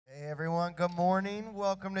Everyone, good morning.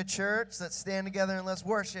 Welcome to church. Let's stand together and let's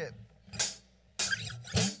worship.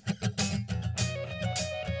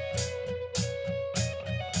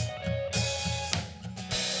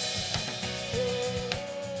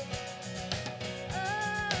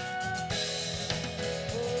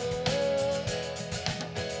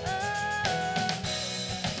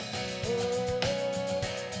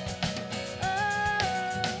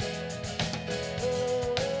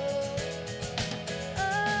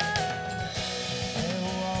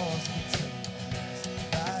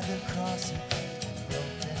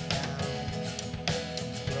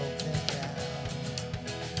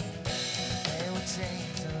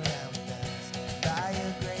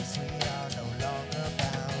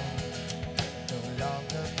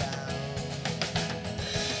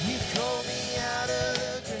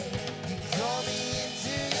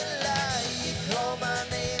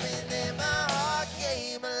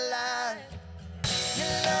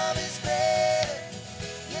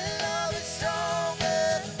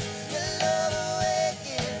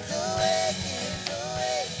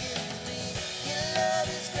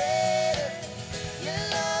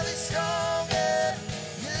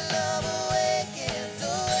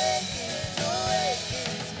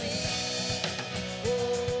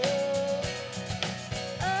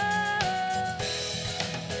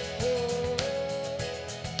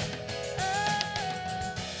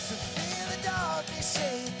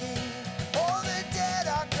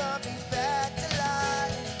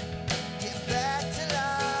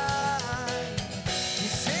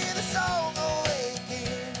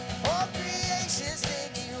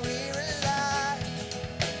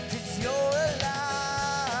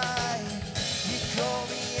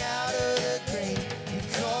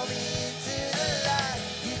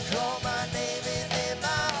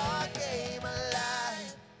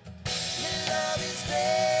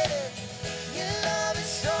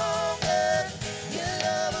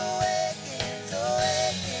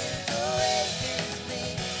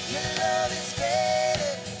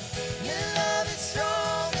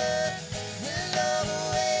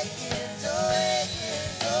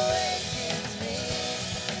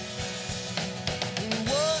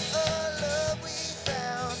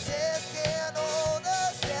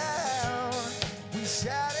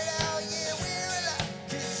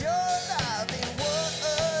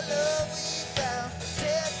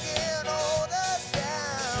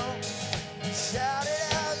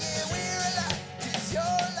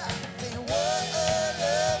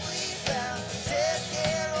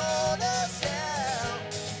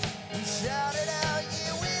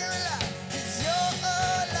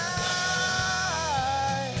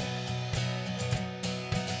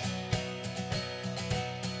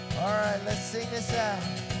 Sing this out.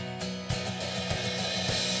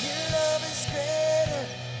 Your love is greater.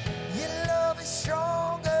 Your love is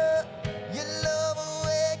stronger. Your love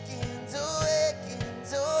awakens,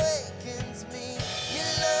 awakens, awakens me.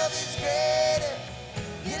 Your love is greater.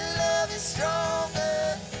 Your love is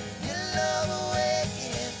stronger. Your love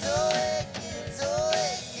awakens, awakens,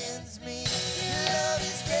 awakens me. Your love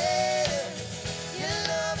is greater. Your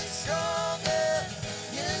love is stronger.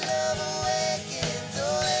 Your love awakens,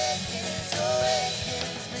 awakens,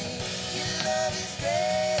 awakens me. Your love is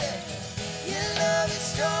greater. Your love is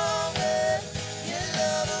stronger. Your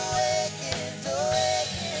love awakens,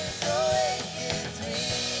 awakens, awakens me.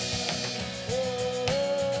 Oh,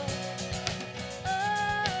 oh,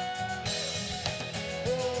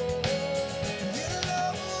 oh. Your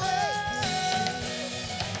love awakens me.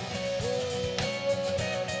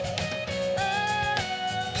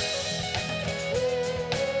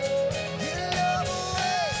 Your love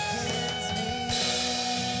awakens me.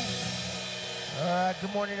 All right,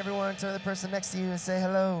 good morning, everyone. Turn to the person next to you and say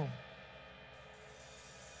hello.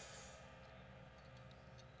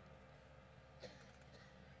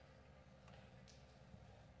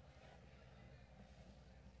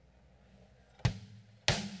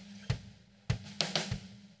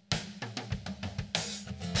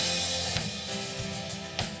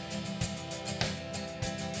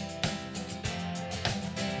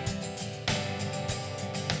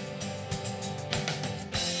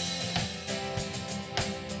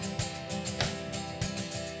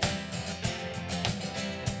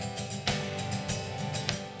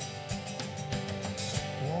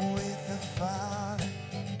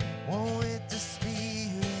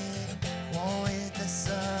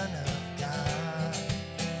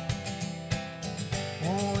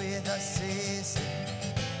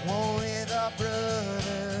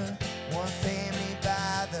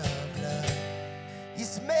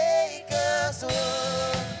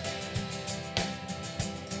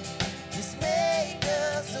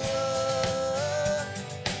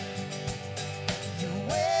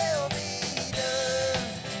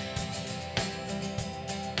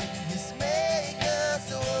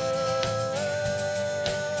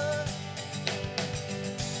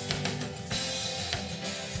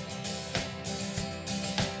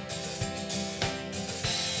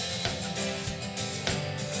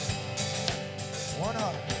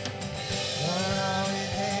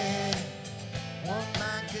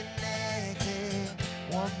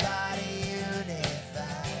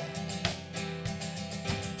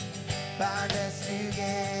 bind us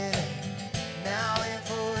together, now and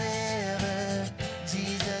forever.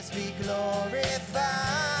 Jesus be glorified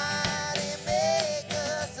and make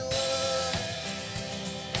us one.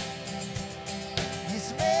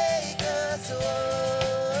 Just make us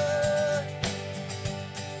one.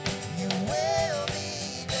 Your will be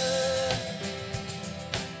done.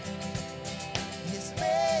 Just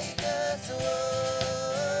make us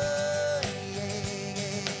one. Yeah,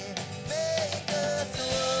 yeah. Make us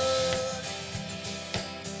one.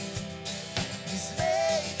 Just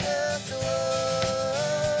make us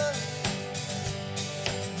one.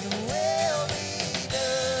 Your will be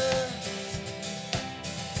done.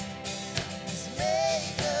 Just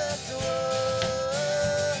make us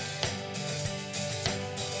one.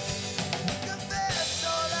 We confess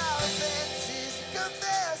all our offenses.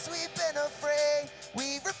 Confess we've been afraid. We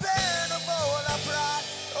repent of all our pride.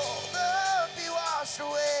 All the hurt be washed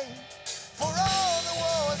away. For all the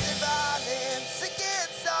wars and violence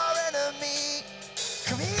against our enemy.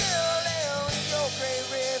 Come heal them with your great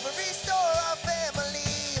river. Restore our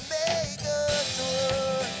family and make us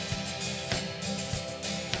one.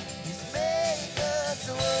 Just make us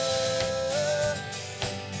one.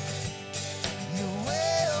 Your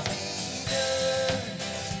will be done.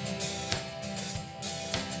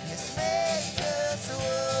 Just make us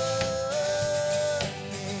one.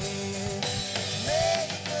 Yeah.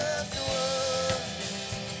 Make us one.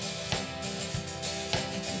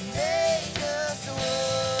 Make us one.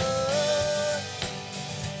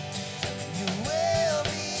 Your will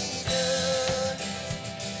be done.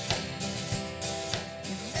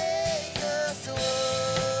 You make us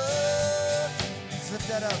one. Let's lift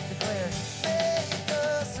that up, declare. Make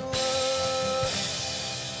us one.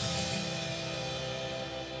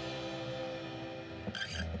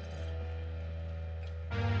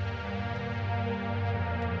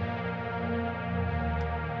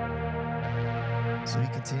 So we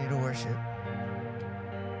continue to worship.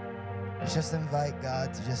 Let's just invite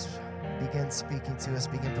God to just begin speaking to us,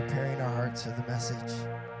 begin preparing our hearts for the message.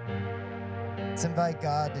 Let's invite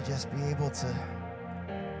God to just be able to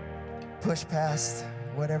push past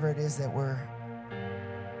whatever it is that we're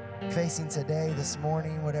facing today, this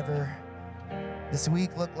morning, whatever this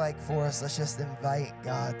week looked like for us. Let's just invite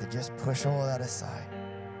God to just push all that aside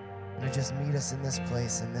and to just meet us in this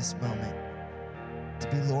place, in this moment, to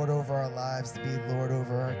be Lord over our lives, to be Lord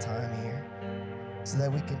over our time here, so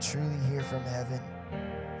that we can truly hear from heaven,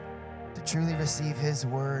 to truly receive His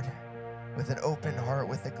word with an open heart,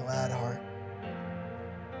 with a glad heart,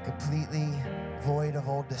 completely void of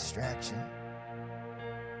all distraction,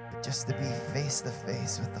 but just to be face to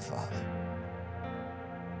face with the Father.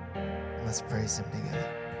 Let's praise Him together.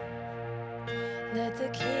 Let the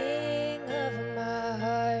King of my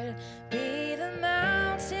heart be the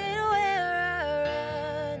mountain where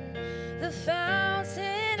I run, the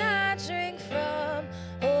fountain I drink from.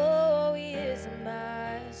 Oh, He is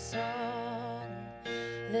my song.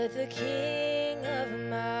 Let the King of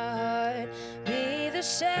my heart be the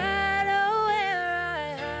shadow where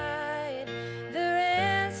I hide, the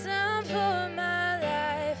ransom for my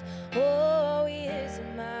life. Oh, He is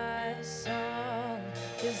my song.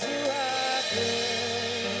 'Cause You are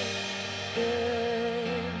good,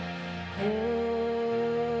 good. Oh,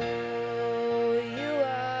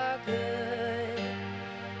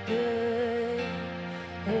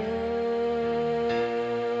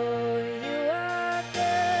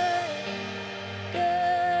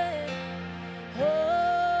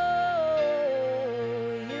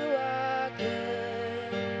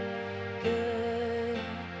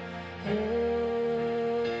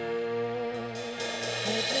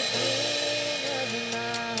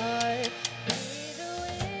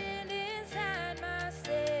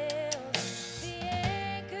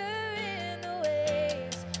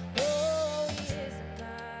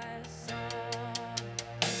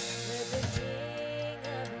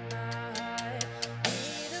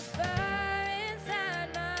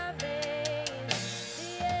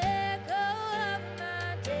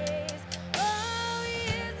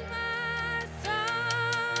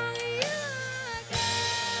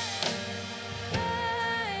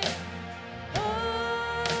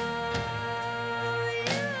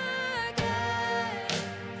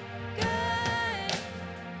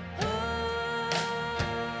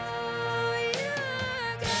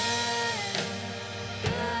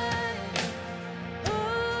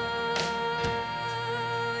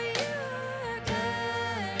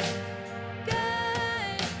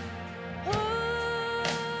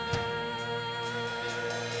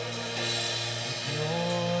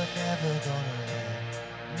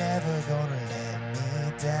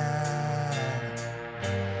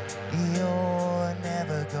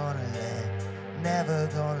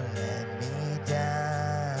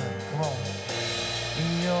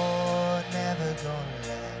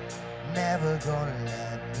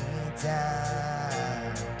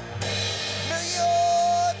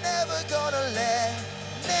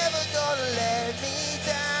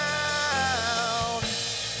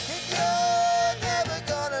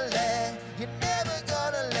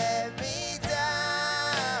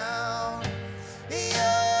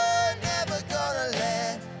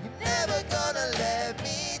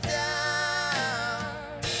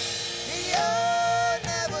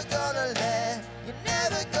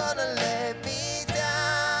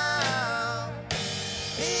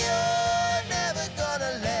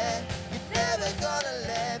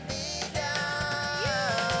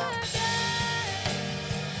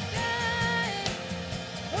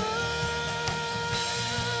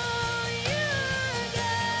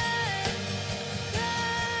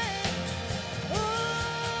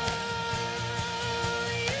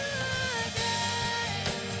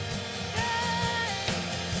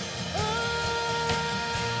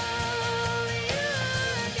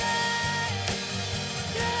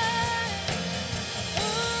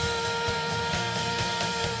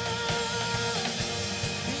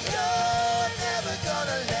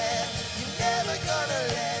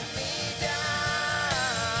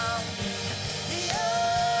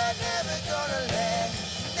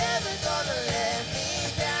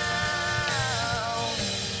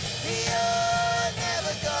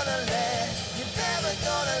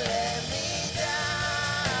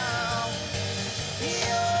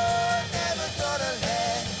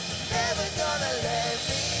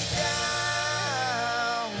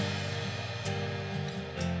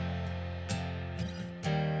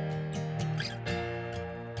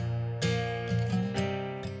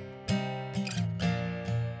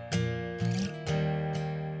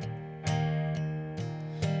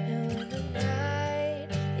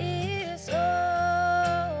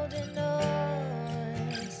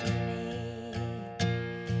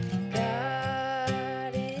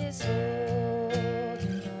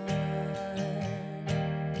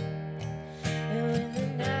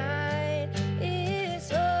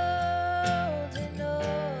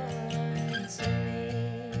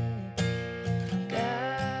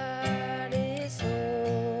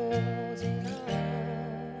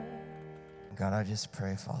 God, I just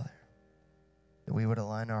pray, Father, that we would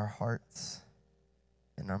align our hearts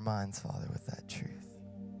and our minds, Father, with that truth.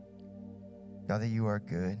 God, that you are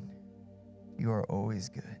good. You are always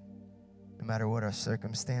good. No matter what our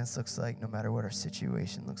circumstance looks like, no matter what our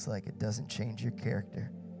situation looks like, it doesn't change your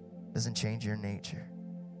character. It doesn't change your nature.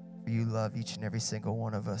 For you love each and every single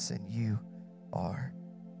one of us, and you are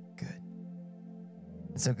good.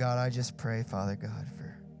 And so, God, I just pray, Father God,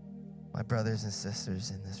 for my brothers and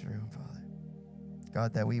sisters in this room, Father.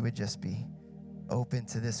 God, that we would just be open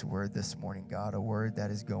to this word this morning, God, a word that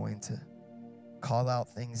is going to call out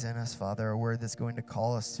things in us, Father, a word that's going to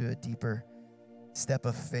call us to a deeper step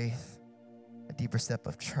of faith, a deeper step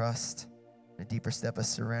of trust, a deeper step of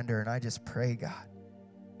surrender. And I just pray, God,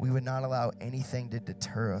 we would not allow anything to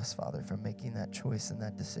deter us, Father, from making that choice and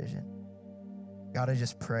that decision. God, I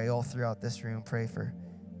just pray all throughout this room, pray for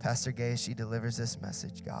Pastor Gay as she delivers this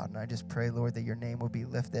message, God. And I just pray, Lord, that your name will be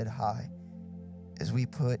lifted high as we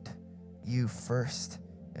put you first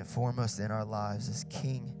and foremost in our lives as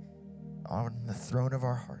King on the throne of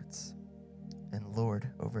our hearts and Lord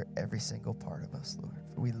over every single part of us, Lord.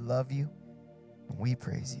 For we love you and we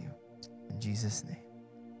praise you. In Jesus' name,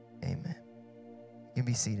 amen. You can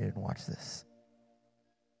be seated and watch this.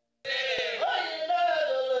 Thank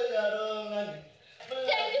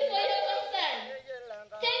you for your concern.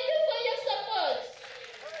 Thank you for your support.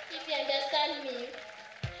 If you understand me,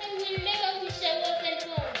 I will never wish I wasn't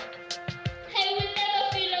home. I will never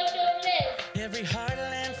feel out of place. Every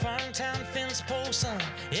Heartland, farm town, fence post son,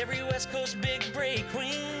 every West Coast big break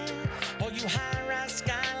queen, all you high-rise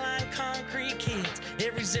skyline concrete kids,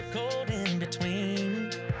 every zip code in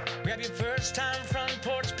between. Grab your first time front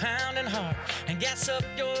porch pounding hard and gas up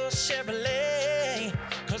your Chevrolet,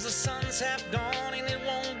 cause the sun's half gone and it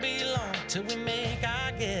won't be long till we make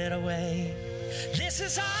our getaway. This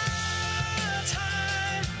is our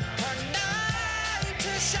time, our night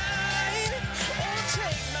to shine. Oh,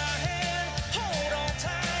 take my hand, hold on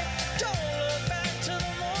tight, don't look back to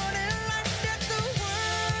the morning light. Let the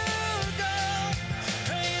world go,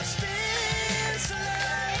 pray it spins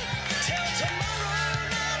slow. Tell tomorrow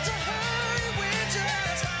not to hurry, we're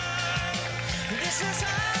just fine. This is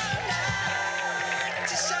our night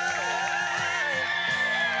to shine.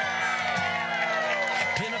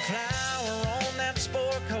 Pin a flower on that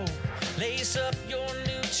sport coat, lace up your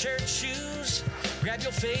new church shoes, grab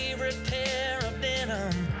your favorite pair of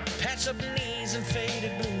denim, patch up knees and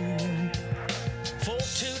faded blue.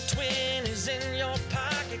 4220 in your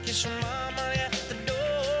pocket, kiss your mama at the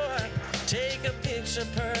door, take a picture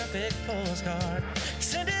perfect postcard,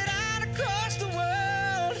 send it out across the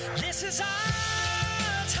world. This is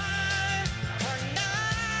our time, our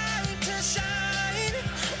night to shine.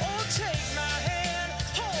 Oh, take my hand,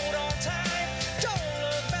 hold on tight, don't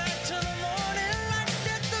look back to the morning light.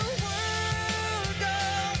 Let the world go,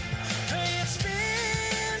 pray it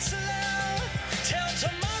spins slow. Tell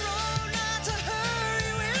tomorrow not to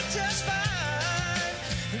hurry, we're just fine.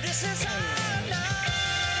 This is our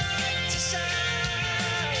night to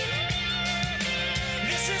shine.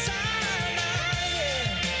 This is our night, yeah.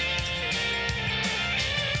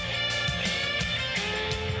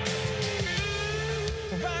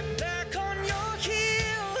 Rock back on your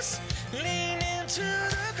heels, lean into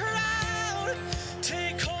the crowd,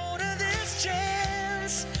 take hold of this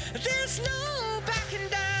chance, there's no backing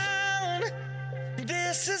down.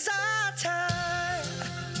 This is our time,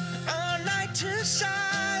 our night to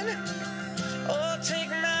shine. Oh, take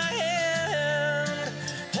my hand,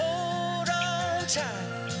 hold on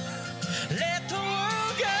tight, let the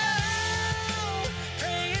world go,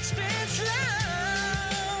 pray it spins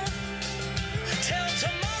slow. Tell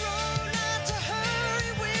tomorrow not to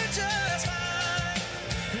hurry, we're just fine.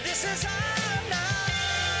 This is our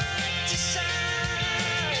night to shine.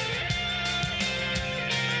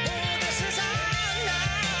 Oh, this is our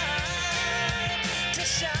night to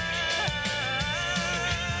shine.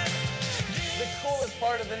 The coolest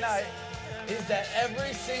part of the night is that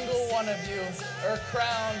every single one of you are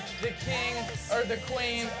crowned the king or the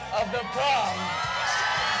queen of the prom.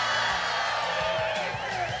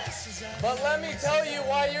 But let me tell you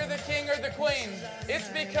why you're the king or the queen. It's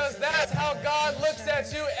because that's how God looks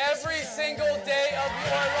at you every single day of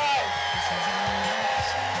your life.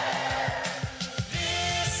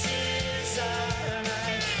 This is our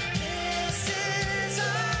night. This is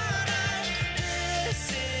our night.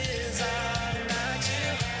 This is our night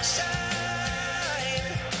to shine.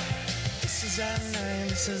 This is our night.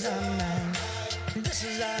 This is our night. This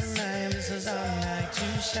is our night. This is our night to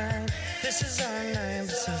shine. This is our night.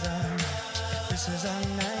 This is our night. This is our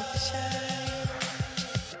night to shine.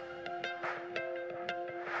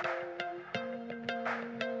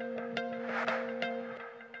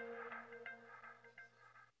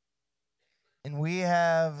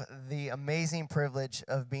 the amazing privilege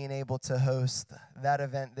of being able to host that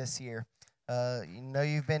event this year.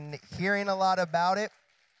 You've been hearing a lot about it,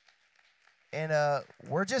 and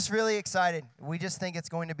we're just really excited. We just think it's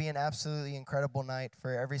going to be an absolutely incredible night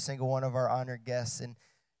for every single one of our honored guests. And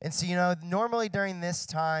so, normally during this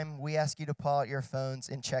time, we ask you to pull out your phones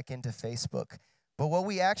and check into Facebook. But what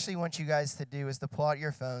we actually want you guys to do is to pull out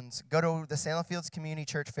your phones, go to the Salem Fields Community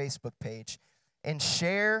Church Facebook page, and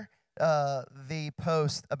share the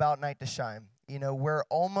post about Night to Shine. We're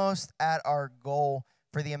almost at our goal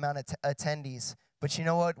for the amount of attendees. But you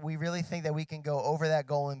know what? We really think that we can go over that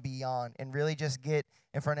goal and beyond and really just get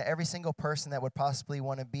in front of every single person that would possibly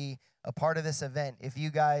want to be a part of this event if you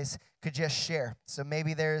guys could just share. So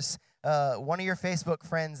maybe there's one of your Facebook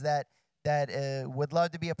friends that would love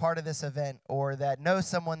to be a part of this event, or that knows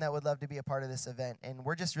someone that would love to be a part of this event. And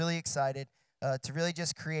we're just really excited to really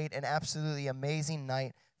just create an absolutely amazing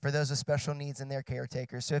night for those with special needs and their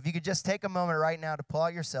caretakers. So if you could just take a moment right now to pull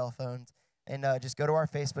out your cell phones and just go to our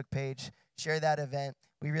Facebook page, share that event.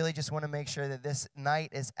 We really just want to make sure that this night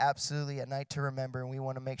is absolutely a night to remember, and we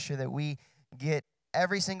want to make sure that we get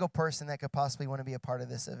every single person that could possibly want to be a part of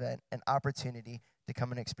this event an opportunity to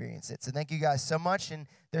come and experience it. So thank you guys so much, and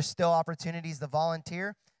there's still opportunities to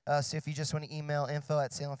volunteer. So if you just want to email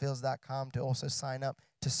info@salemfields.com to also sign up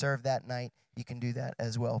to serve that night, you can do that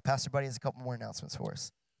as well. Pastor Buddy has a couple more announcements for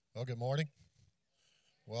us. Well, good morning.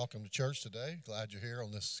 Welcome to church today. Glad you're here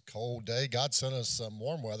on this cold day. God sent us some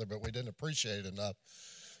warm weather, but we didn't appreciate it enough.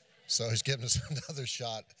 So he's giving us another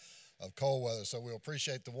shot of cold weather, so we'll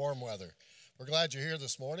appreciate the warm weather. We're glad you're here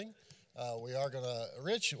this morning. We are going to,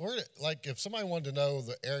 Rich, if somebody wanted to know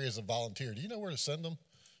the areas of volunteer, do you know where to send them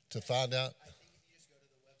to find out? I think if you just go to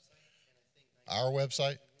the website. Our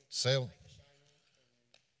website? Salem.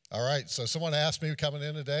 All right, so someone asked me coming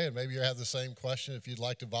in today, and maybe you have the same question. If you'd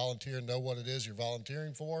like to volunteer and know what it is you're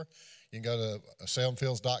volunteering for, you can go to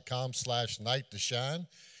salemfields.com/night-to-shine,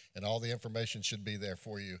 and all the information should be there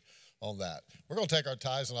for you on that. We're going to take our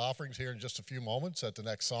tithes and offerings here in just a few moments at the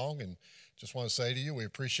next song, and just want to say to you, we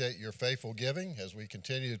appreciate your faithful giving as we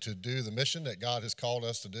continue to do the mission that God has called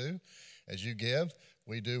us to do. As you give,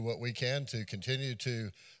 we do what we can to continue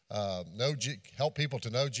to help people to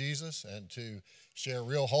know Jesus and to share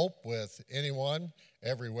real hope with anyone,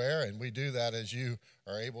 everywhere, and we do that as you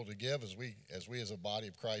are able to give, as we as a body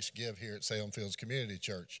of Christ give here at Salem Fields Community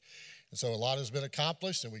Church. And so a lot has been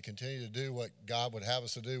accomplished, and we continue to do what God would have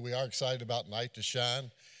us to do. We are excited about Night to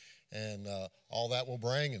Shine, and all that will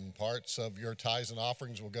bring, and parts of your tithes and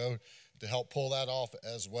offerings will go to help pull that off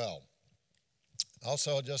as well.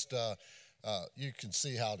 Also, just you can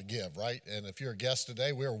see how to give, right? And if you're a guest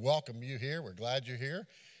today, we're welcome you here. We're glad you're here.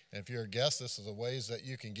 And if you're a guest, this is the ways that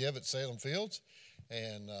you can give at Salem Fields.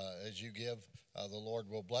 And as you give, the Lord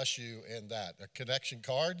will bless you in that. A connection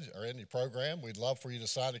card or any program, we'd love for you to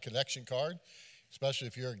sign a connection card, especially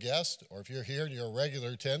if you're a guest, or if you're here and you're a regular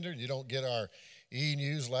attender and you don't get our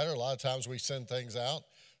e-newsletter. A lot of times we send things out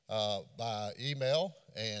by email,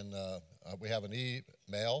 and we have an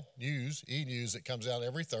e-news that comes out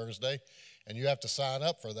every Thursday, and you have to sign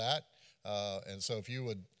up for that. And so if you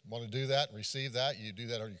would want to do that and receive that, you do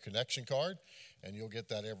that on your connection card, and you'll get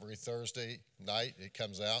that every Thursday night. It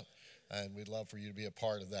comes out, and we'd love for you to be a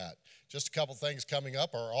part of that. Just a couple things coming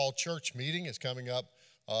up. Our all-church meeting is coming up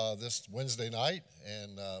this Wednesday night,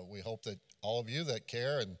 and we hope that all of you that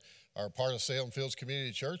care and are part of Salem Fields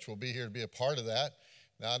Community Church will be here to be a part of that.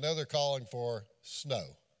 Now, I know they're calling for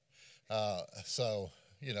snow.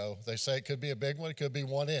 They say it could be a big one, it could be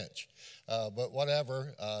 1 inch. But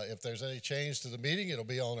whatever, if there's any change to the meeting, it'll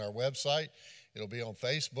be on our website, it'll be on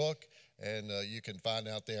Facebook, and you can find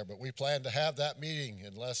out there. But we plan to have that meeting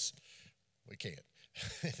unless we can't.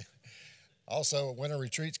 Also, winter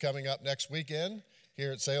retreat's coming up next weekend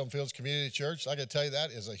here at Salem Fields Community Church. I can tell you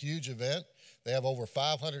that is a huge event. They have over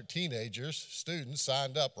 500 students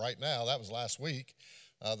signed up right now. That was last week.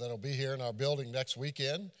 That'll be here in our building next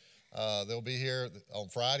weekend. They'll be here on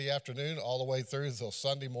Friday afternoon all the way through until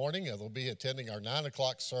Sunday morning, and they'll be attending our 9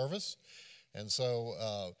 o'clock service. And so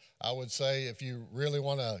I would say if you really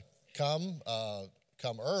want to come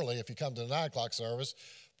early if you come to the 9 o'clock service,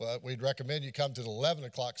 but we'd recommend you come to the 11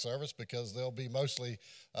 o'clock service because they'll be mostly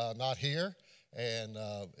not here, and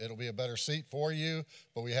it'll be a better seat for you.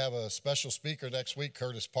 But we have a special speaker next week.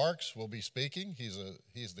 Curtis Parks will be speaking. He's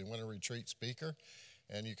the winter retreat speaker.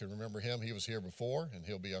 And you can remember him. He was here before, and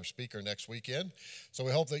he'll be our speaker next weekend. So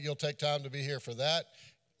we hope that you'll take time to be here for that.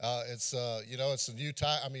 It's the new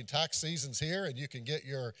tax season's here, and you can get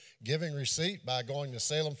your giving receipt by going to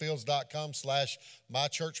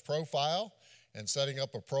salemfields.com/mychurchprofile. and setting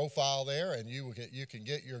up a profile there, and you can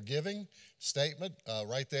get your giving statement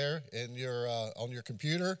right there in your on your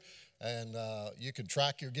computer, and you can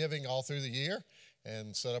track your giving all through the year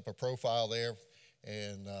and set up a profile there.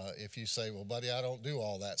 And if you say, well, buddy, I don't do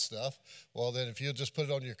all that stuff, well, then if you'll just put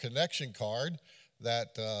it on your connection card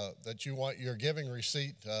that you want your giving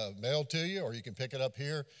receipt mailed to you, or you can pick it up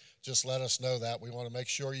here, just let us know that. We want to make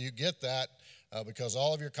sure you get that because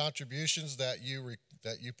all of your contributions that you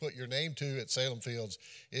put your name to at Salem Fields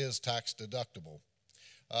is tax deductible.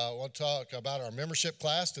 I want to talk about our membership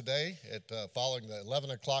class today following the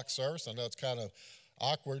 11 o'clock service. I know it's kind of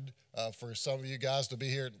awkward for some of you guys to be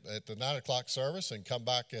here at the 9 o'clock service and come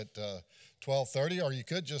back at 12:30, or you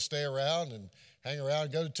could just stay around and hang around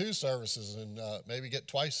and go to 2 services and maybe get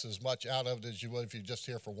twice as much out of it as you would if you're just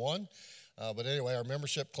here for 1. But anyway, our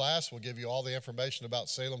membership class will give you all the information about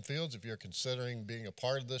Salem Fields if you're considering being a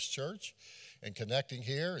part of this church and connecting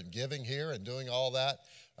here and giving here and doing all that.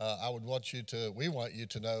 We want you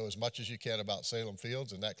to know as much as you can about Salem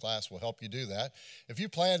Fields, and that class will help you do that. If you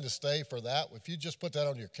plan to stay for that, if you just put that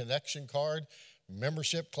on your connection card,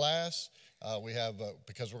 membership class, we have,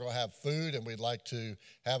 because we're going to have food and we'd like to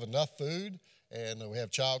have enough food, and we have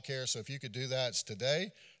childcare, so if you could do that, it's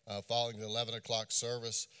today. Following the 11 o'clock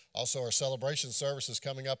service. Also, our celebration service is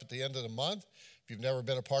coming up at the end of the month. If you've never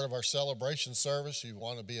been a part of our celebration service, you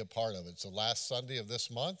want to be a part of it. It's the last Sunday of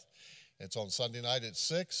this month. It's on Sunday night at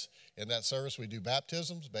 6. In that service, we do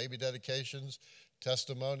baptisms, baby dedications,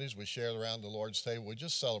 testimonies. We share around the Lord's table. We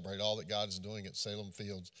just celebrate all that God is doing at Salem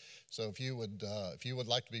Fields. So if you would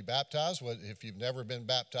like to be baptized, if you've never been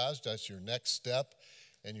baptized, that's your next step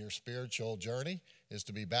in your spiritual journey, is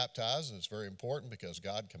to be baptized. And it's very important because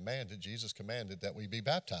Jesus commanded that we be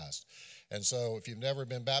baptized. And so if you've never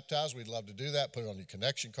been baptized, we'd love to do that. Put it on your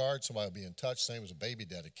connection card. Somebody will be in touch. Same as baby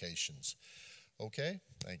dedications. Okay,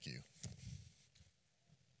 thank you.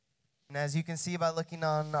 And as you can see by looking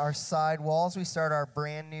on our side walls, we start our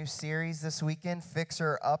brand new series this weekend,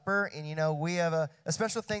 Fixer Upper. And we have a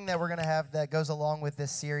special thing that we're going to have that goes along with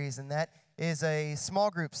this series, and that is a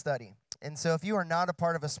small group study. And so if you are not a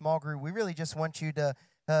part of a small group, we really just want you to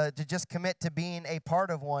just commit to being a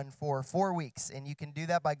part of one for 4 weeks. And you can do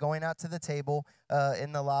that by going out to the table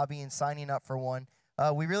in the lobby and signing up for one.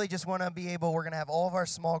 We really just want to we're going to have all of our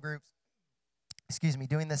small groups,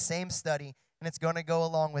 doing the same study, and it's going to go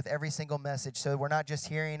along with every single message. So we're not just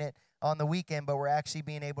hearing it on the weekend, but we're actually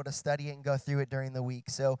being able to study it and go through it during the week.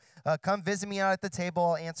 So come visit me out at the table.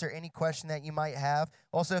 I'll answer any question that you might have.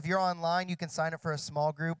 Also, if you're online, you can sign up for a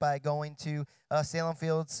small group by going to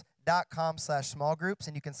salemfields.com/small groups,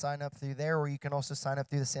 and you can sign up through there, or you can also sign up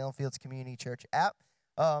through the Salem Fields Community Church app.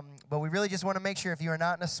 But we really just want to make sure if you are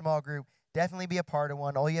not in a small group, definitely be a part of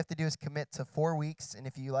one. All you have to do is commit to 4 weeks, and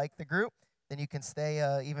if you like the group, then you can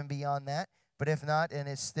stay even beyond that. But if not, and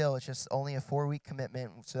it's just only a 4-week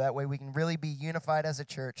commitment, so that way we can really be unified as a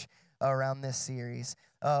church around this series.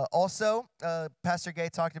 Also, Pastor Gay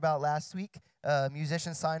talked about last week,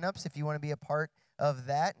 musician signups, if you want to be a part of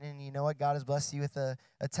that, and you know what, God has blessed you with a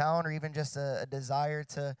talent or even just a desire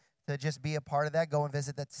to just be a part of that, go and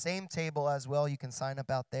visit that same table as well. You can sign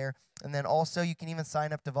up out there. And then also you can even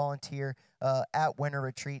sign up to volunteer at Winter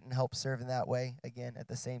Retreat and help serve in that way, again, at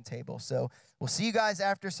the same table. So we'll see you guys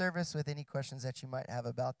after service with any questions that you might have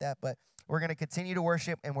about that. But we're going to continue to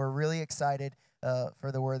worship, and we're really excited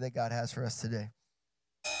for the word that God has for us today.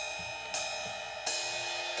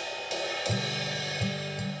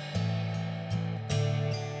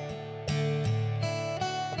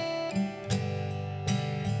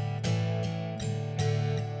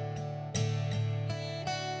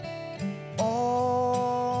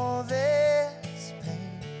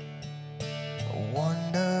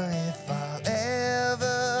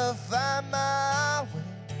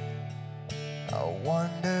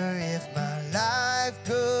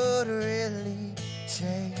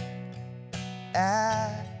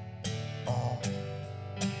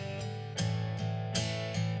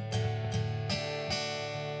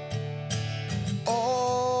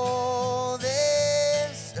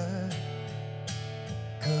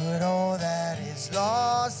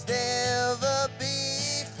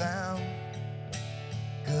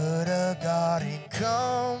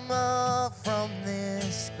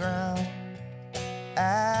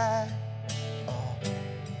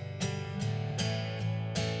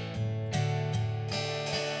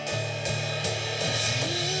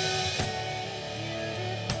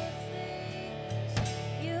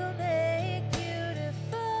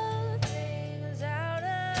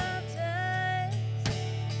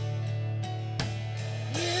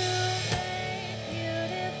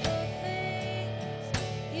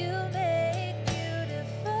 You make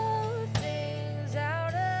beautiful things.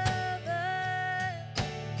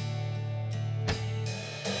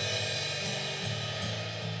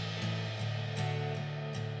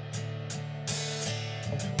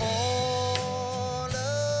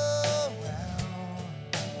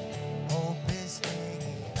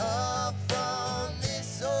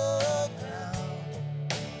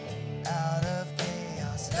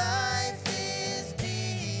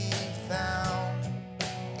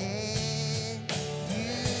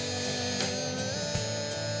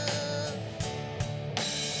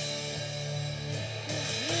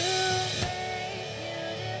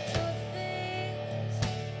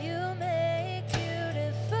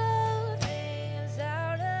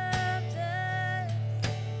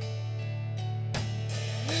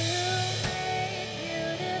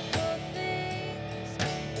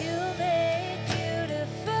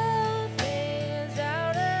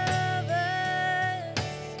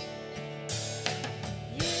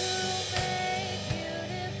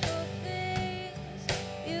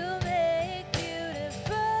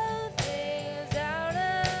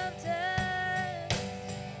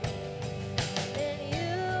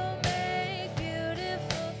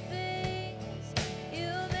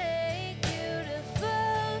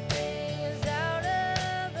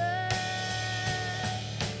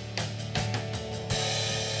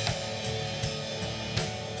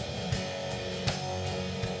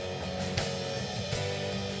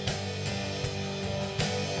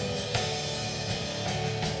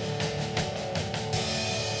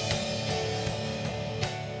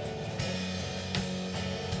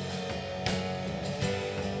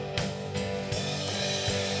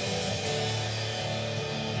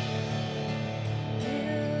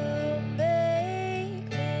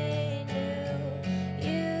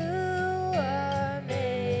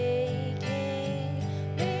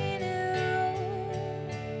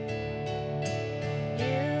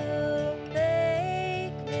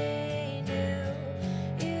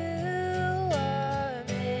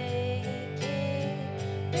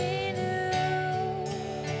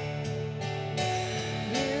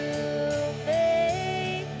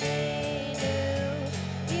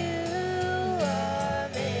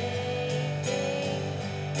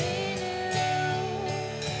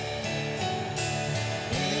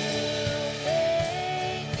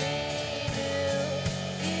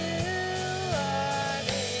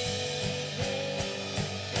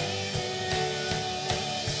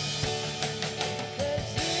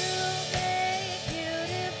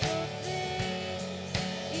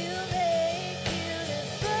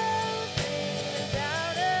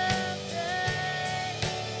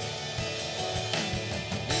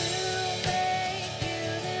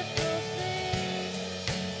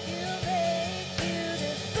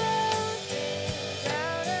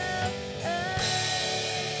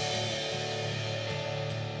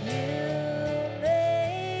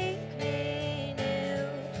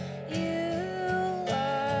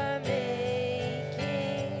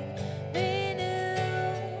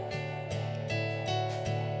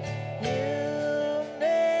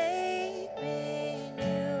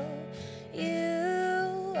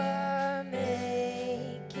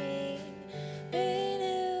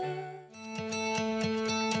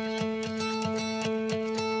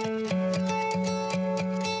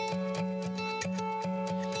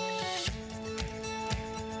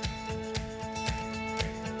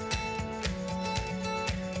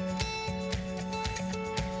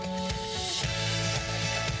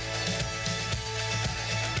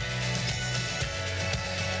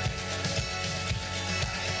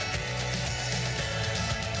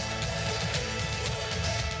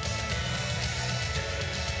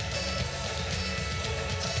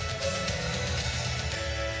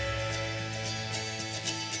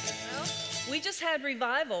 just had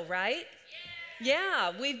revival, right?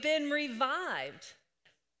 Yeah, we've been revived.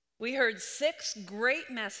 We heard 6 great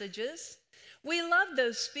messages. We loved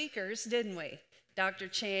those speakers, didn't we? Dr.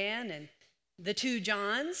 Chan and the 2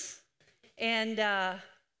 Johns. And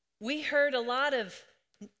we got a lot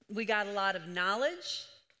of knowledge.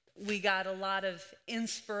 We got a lot of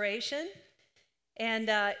inspiration. And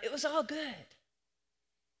it was all good.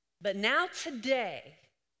 But now today,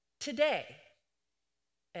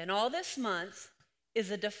 and all this month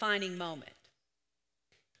is a defining moment.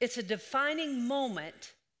 It's a defining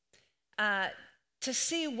moment to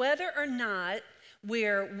see whether or not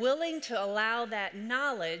we're willing to allow that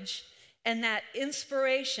knowledge and that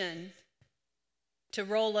inspiration to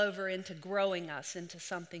roll over into growing us into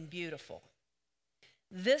something beautiful.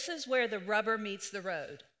 This is where the rubber meets the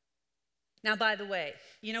road. Now, by the way,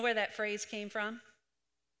 you know where that phrase came from?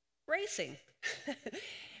 Racing.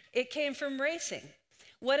 It came from racing.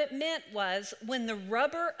 What it meant was when the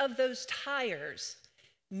rubber of those tires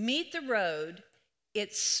meet the road,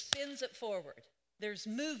 it spins it forward. There's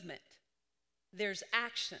movement. There's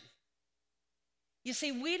action. You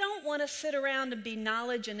see, we don't want to sit around and be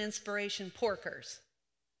knowledge and inspiration porkers.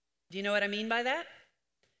 Do you know what I mean by that?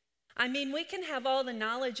 I mean, we can have all the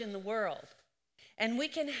knowledge in the world, and we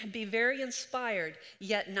can be very inspired,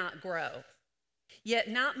 yet not grow, yet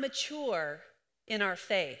not mature in our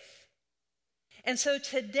faith. And so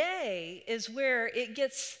today is where it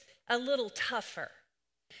gets a little tougher,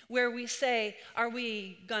 where we say, are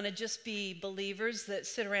we going to just be believers that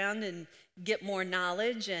sit around and get more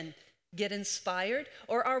knowledge and get inspired?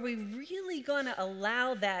 Or are we really going to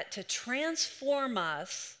allow that to transform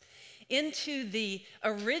us into the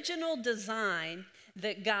original design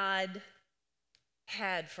that God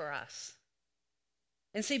had for us?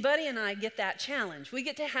 And see, Buddy and I get that challenge. We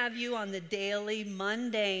get to have you on the daily,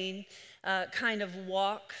 mundane kind of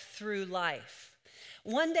walk through life.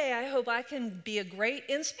 One day, I hope I can be a great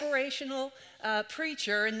inspirational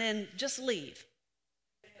preacher and then just leave.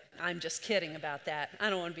 I'm just kidding about that. I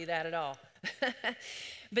don't want to be that at all.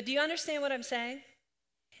 But do you understand what I'm saying?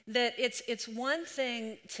 That it's one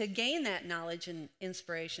thing to gain that knowledge and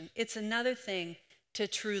inspiration. It's another thing to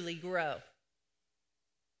truly grow.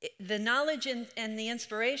 The knowledge and the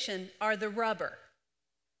inspiration are the rubber,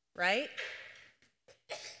 right?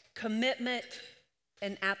 Commitment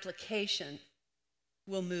and application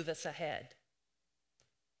will move us ahead.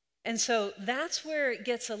 And so that's where it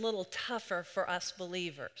gets a little tougher for us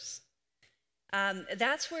believers.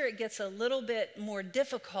 That's where it gets a little bit more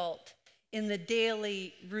difficult in the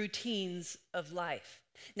daily routines of life.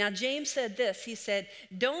 Now, James said this. He said,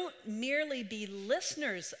 don't merely be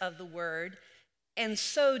listeners of the word and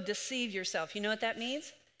so deceive yourself. You know what that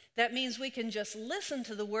means? That means we can just listen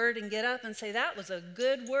to the word and get up and say, that was a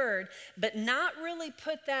good word, but not really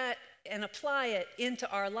put that and apply it into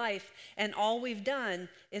our life, and all we've done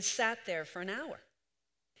is sat there for an hour.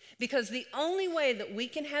 Because the only way that we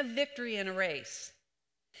can have victory in a race,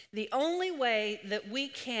 the only way that we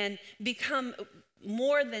can become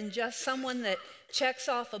more than just someone that checks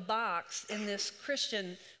off a box in this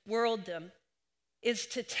Christian worlddom, is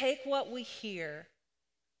to take what we hear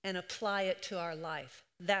and apply it to our life.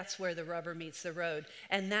 That's where the rubber meets the road.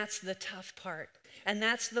 And that's the tough part. And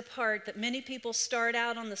that's the part that many people start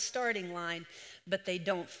out on the starting line, but they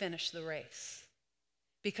don't finish the race.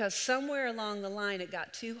 Because somewhere along the line it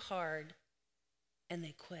got too hard and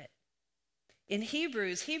they quit. In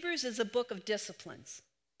Hebrews is a book of discipline.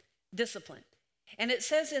 And it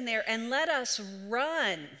says in there, and let us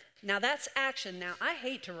run. Now that's action. Now I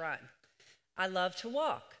hate to run. I love to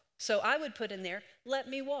walk. So I would put in there, let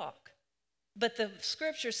me walk. But the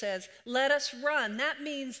scripture says, let us run. That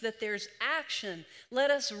means that there's action.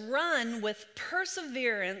 Let us run with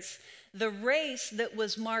perseverance the race that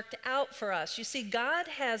was marked out for us. You see, God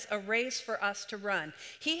has a race for us to run.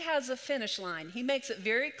 He has a finish line. He makes it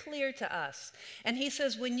very clear to us. And he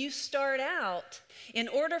says, when you start out, in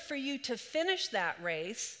order for you to finish that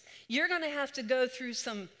race, you're going to have to go through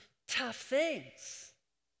some tough things.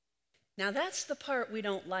 Now, that's the part we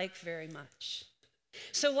don't like very much.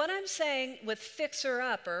 So what I'm saying with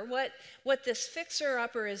fixer-upper, what this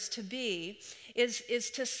fixer-upper is to be,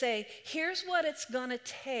 is to say, here's what it's going to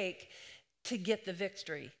take to get the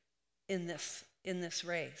victory in this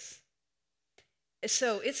race.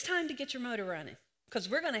 So it's time to get your motor running, because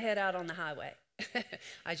we're going to head out on the highway.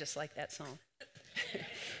 I just like that song.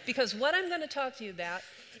 Because what I'm going to talk to you about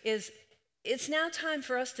is it's now time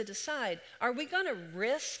for us to decide, are we going to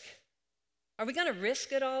risk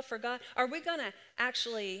it all for God? Are we going to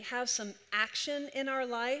actually have some action in our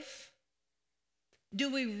life? Do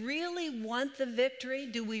we really want the victory?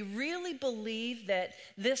 Do we really believe that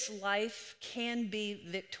this life can be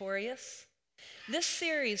victorious? This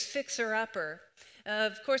series, Fixer Upper,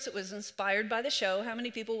 of course, it was inspired by the show. How many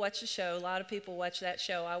people watch the show? A lot of people watch that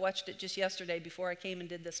show. I watched it just yesterday before I came and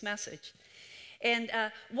did this message. And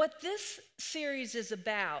what this series is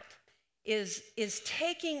about is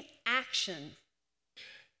taking action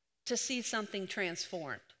to see something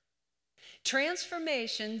transformed.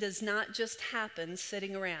 Transformation does not just happen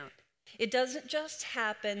sitting around. It doesn't just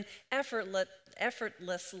happen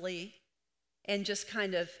effortlessly and just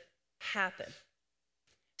kind of happen.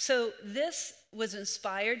 So this was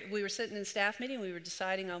inspired. We were sitting in staff meeting. We were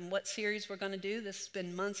deciding on what series we're going to do. This has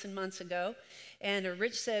been months and months ago. And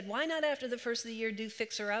Rich said, why not after the first of the year do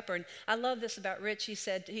Fixer Upper? And I love this about Rich.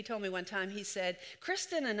 He told me one time, he said,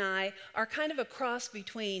 Kristen and I are kind of a cross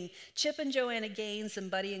between Chip and Joanna Gaines and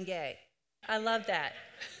Buddy and Gay. I love that.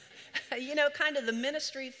 You know, kind of the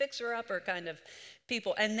ministry Fixer Upper kind of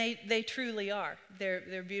people. And they truly are. They're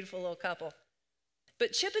a beautiful little couple.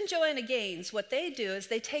 But Chip and Joanna Gaines, what they do is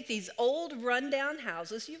they take these old rundown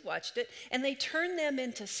houses, you've watched it, and they turn them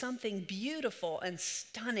into something beautiful and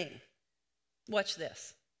stunning. Watch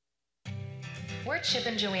this. We're Chip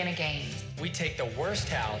and Joanna Gaines. We take the worst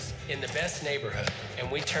house in the best neighborhood and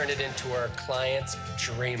we turn it into our client's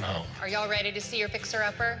dream home. Are y'all ready to see your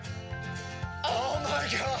fixer-upper? Oh my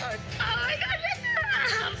God! Oh my God,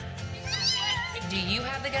 yes! Do you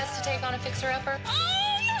have the guts to take on a fixer-upper?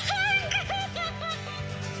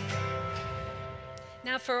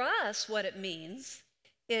 Now, for us, what it means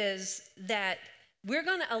is that we're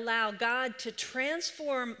going to allow God to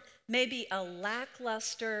transform maybe a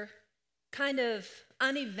lackluster, kind of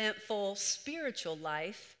uneventful spiritual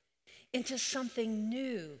life into something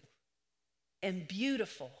new and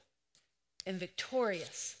beautiful and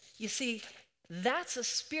victorious. You see, that's a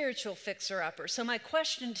spiritual fixer-upper. So my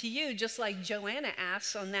question to you, just like Joanna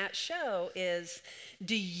asks on that show, is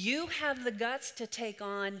do you have the guts to take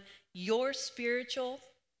on your spiritual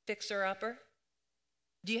fixer-upper?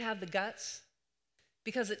 Do you have the guts?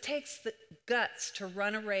 Because it takes the guts to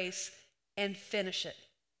run a race and finish it.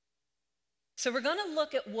 So we're going to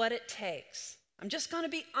look at what it takes. I'm just going to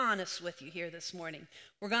be honest with you here this morning.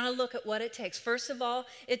 We're going to look at what it takes. First of all,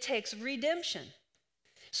 it takes redemption.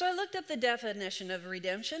 So I looked up the definition of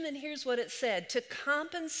redemption, and here's what it said: to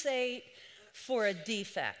compensate for a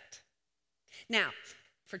defect. Now,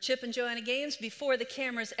 for Chip and Joanna Gaines, before the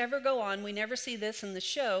cameras ever go on, we never see this in the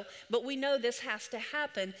show, but we know this has to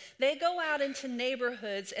happen. They go out into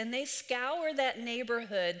neighborhoods and they scour that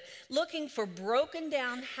neighborhood looking for broken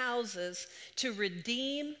down houses to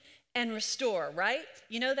redeem and restore, right?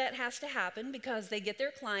 You know that has to happen because they get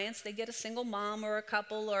their clients, they get a single mom or a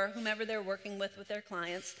couple or whomever they're working with their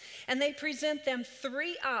clients, and they present them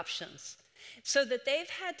 3 options. So that they've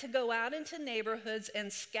had to go out into neighborhoods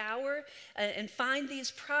and scour and find these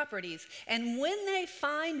properties. And when they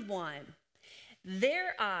find one,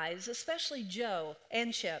 their eyes, especially Joe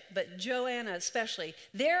and Chip, but Joanna especially,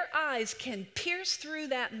 their eyes can pierce through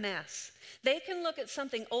that mess. They can look at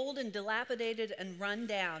something old and dilapidated and run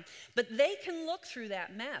down, but they can look through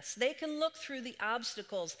that mess. They can look through the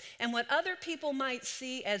obstacles. And what other people might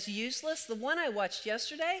see as useless, the one I watched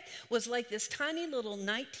yesterday was like this tiny little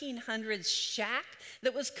 1900s shack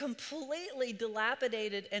that was completely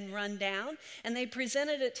dilapidated and run down. And they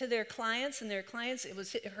presented it to their clients, and their clients, it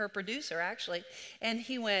was her producer actually, and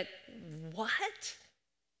he went, "What?"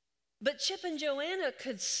 But Chip and Joanna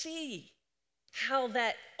could see how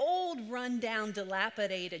that old, rundown,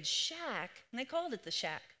 dilapidated shack, and they called it the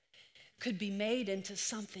shack, could be made into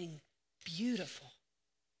something beautiful.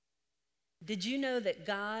 Did you know that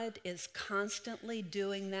God is constantly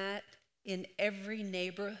doing that in every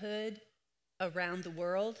neighborhood around the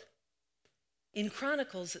world? In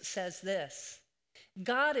Chronicles, it says this: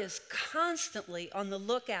 God is constantly on the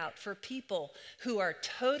lookout for people who are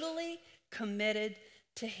totally committed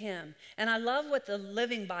to him. And I love what the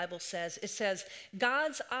Living Bible says. It says,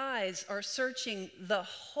 God's eyes are searching the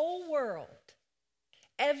whole world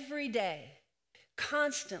every day,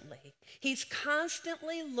 constantly. He's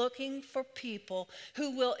constantly looking for people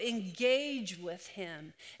who will engage with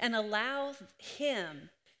him and allow him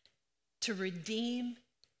to redeem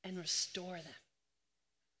and restore them.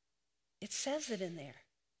 It says it in there.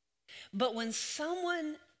 But when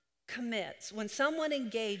someone commits, when someone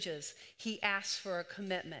engages, he asks for a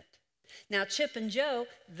commitment. Now, Chip and Joe,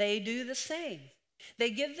 they do the same. They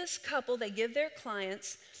give this couple, they give their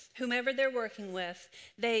clients, whomever they're working with,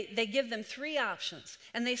 they give them 3 options.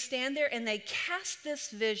 And they stand there and they cast this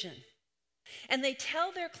vision. And they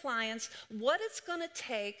tell their clients what it's going to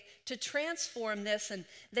take to transform this. And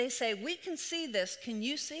they say, we can see this. Can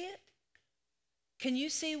you see it? Can you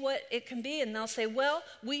see what it can be? And they'll say, well,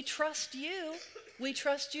 we trust you. We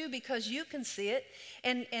trust you because you can see it.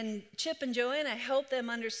 And Chip and Joanna help them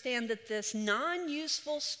understand that this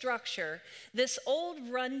non-useful structure, this old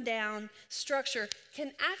rundown structure,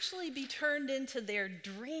 can actually be turned into their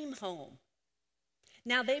dream home.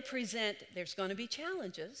 Now they present, there's going to be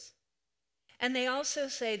challenges. And they also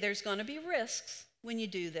say there's going to be risks when you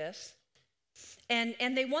do this. And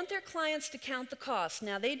they want their clients to count the cost.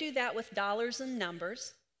 Now they do that with dollars and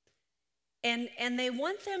numbers. And they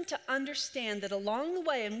want them to understand that along the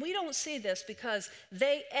way, and we don't see this because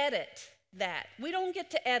they edit that. We don't get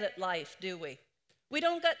to edit life, do we? We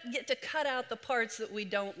don't get to cut out the parts that we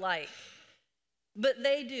don't like. But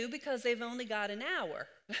they do because they've only got an hour.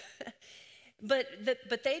 But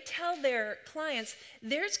they tell their clients,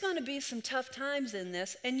 there's going to be some tough times in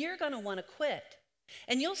this, and you're going to want to quit.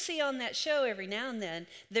 And you'll see on that show every now and then,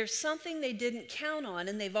 there's something they didn't count on,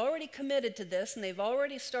 and they've already committed to this, and they've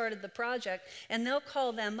already started the project, and they'll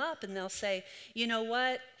call them up, and they'll say, you know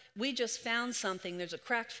what? We just found something. There's a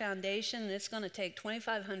cracked foundation, and it's going to take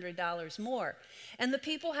 $2,500 more. And the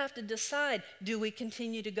people have to decide, do we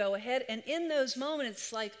continue to go ahead? And in those moments,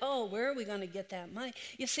 it's like, oh, where are we going to get that money?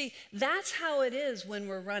 You see, that's how it is when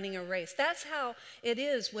we're running a race. That's how it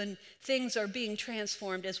is when things are being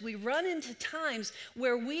transformed, as we run into times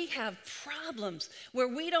where we have problems, where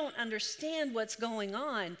we don't understand what's going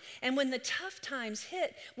on. And when the tough times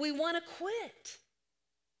hit, we want to quit.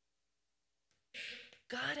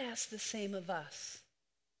 God asks the same of us.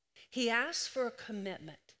 He asks for a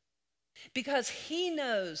commitment because he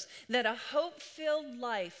knows that a hope-filled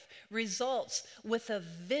life results with a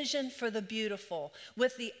vision for the beautiful,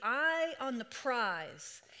 with the eye on the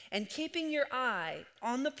prize, and keeping your eye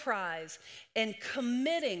on the prize and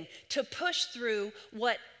committing to push through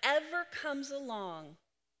whatever comes along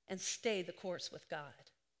and stay the course with God.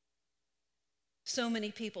 So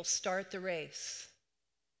many people start the race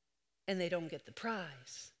and they don't get the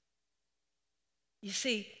prize. You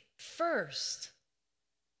see, first,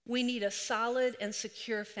 we need a solid and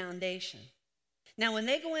secure foundation. Now, when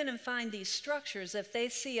they go in and find these structures, if they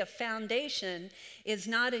see a foundation is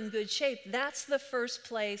not in good shape, that's the first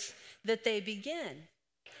place that they begin.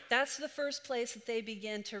 That's the first place that they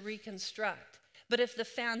begin to reconstruct. But if the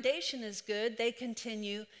foundation is good, they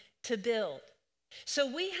continue to build. So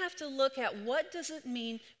we have to look at what does it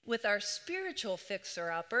mean with our spiritual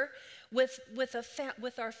fixer-upper,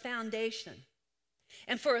 with our foundation.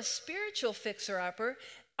 And for a spiritual fixer-upper,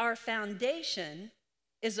 our foundation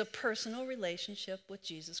is a personal relationship with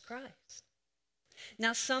Jesus Christ.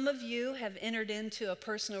 Now, some of you have entered into a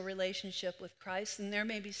personal relationship with Christ, and there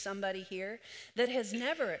may be somebody here that has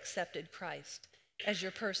never accepted Christ as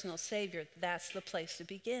your personal Savior. That's the place to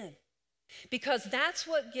begin. Because that's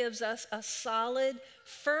what gives us a solid,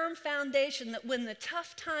 firm foundation that when the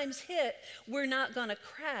tough times hit, we're not going to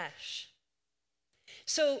crash.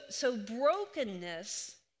 So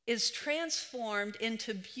brokenness is transformed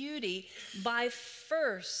into beauty by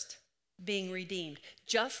first being redeemed.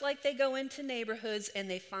 Just like they go into neighborhoods and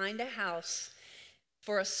they find a house,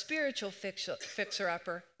 for a spiritual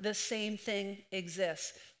fixer-upper, the same thing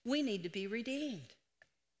exists. We need to be redeemed.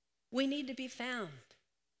 We need to be found.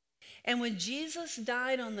 And when Jesus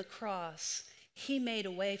died on the cross, he made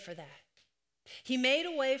a way for that. He made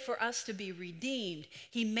a way for us to be redeemed.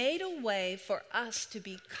 He made a way for us to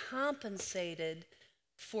be compensated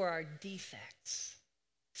for our defects,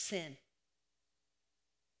 sin.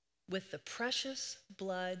 With the precious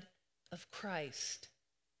blood of Christ,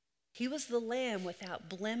 he was the Lamb without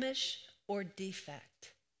blemish or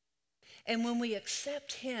defect. And when we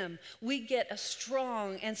accept him, we get a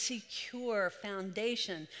strong and secure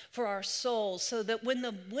foundation for our souls so that when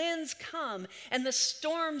the winds come and the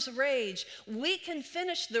storms rage, we can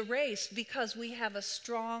finish the race because we have a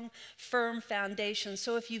strong, firm foundation.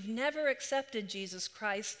 So if you've never accepted Jesus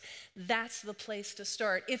Christ, that's the place to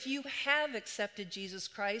start. If you have accepted Jesus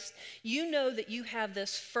Christ, you know that you have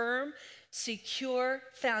this firm, secure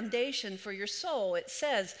foundation for your soul. It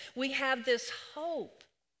says we have this hope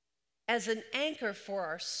as an anchor for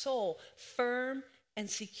our soul, firm and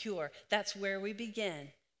secure. That's where we begin.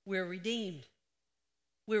 We're redeemed.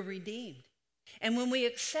 We're redeemed. And when we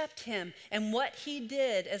accept him and what he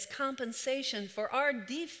did as compensation for our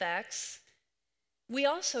defects, we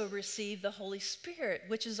also receive the Holy Spirit,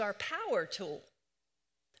 which is our power tool.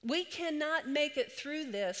 We cannot make it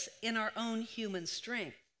through this in our own human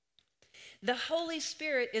strength. The Holy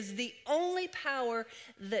Spirit is the only power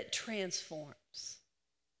that transforms.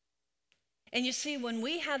 And you see, when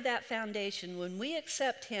we have that foundation, when we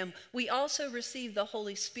accept him, we also receive the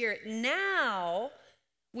Holy Spirit. Now,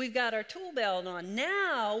 we've got our tool belt on.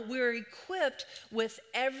 Now, we're equipped with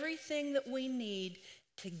everything that we need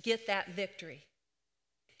to get that victory.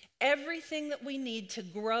 Everything that we need to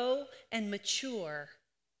grow and mature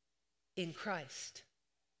in Christ.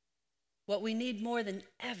 What we need more than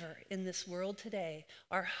ever in this world today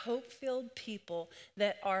are hope-filled people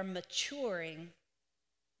that are maturing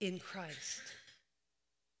in Christ.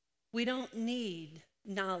 We don't need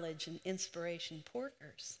knowledge and inspiration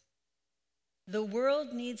porkers. The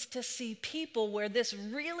world needs to see people where this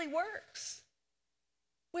really works,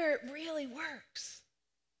 where it really works.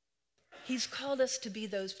 He's called us to be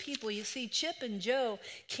those people. You see, Chip and Joe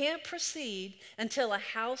can't proceed until a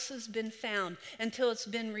house has been found, until it's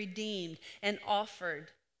been redeemed and offered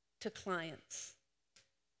to clients.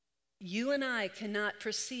 You and I cannot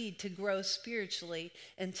proceed to grow spiritually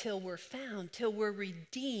until we're found, till we're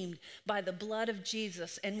redeemed by the blood of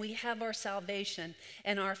Jesus and we have our salvation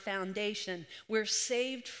and our foundation. We're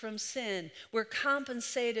saved from sin. We're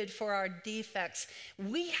compensated for our defects.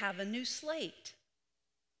 We have a new slate.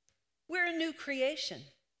 We're a new creation.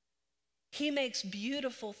 He makes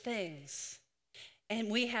beautiful things. And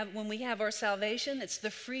when we have our salvation, it's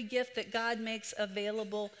the free gift that God makes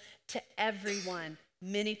available to everyone.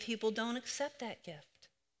 Many people don't accept that gift.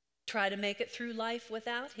 Try to make it through life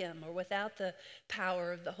without him or without the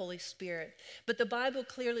power of the Holy Spirit. But the Bible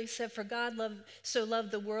clearly said, for God so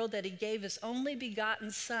loved the world that he gave his only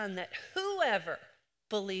begotten Son, that whoever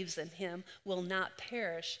believes in him will not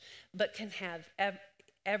perish, but can have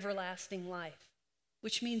everlasting life,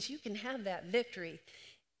 which means you can have that victory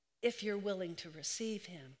if you're willing to receive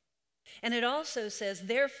him. And it also says,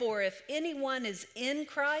 therefore, if anyone is in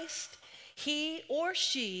Christ, he or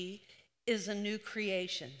she is a new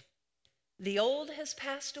creation. The old has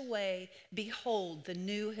passed away. Behold, the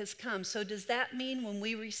new has come. So does that mean when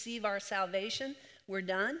we receive our salvation, we're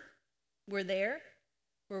done? We're there?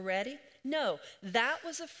 We're ready? No, that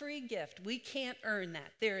was a free gift. We can't earn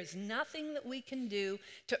that. There is nothing that we can do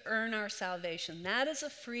to earn our salvation. That is a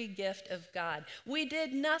free gift of God. We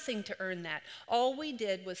did nothing to earn that. All we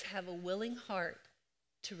did was have a willing heart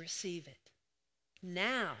to receive it.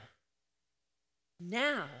 Now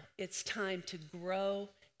it's time to grow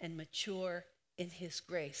and mature in his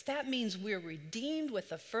grace. That means we're redeemed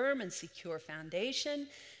with a firm and secure foundation,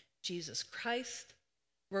 Jesus Christ.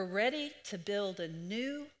 We're ready to build a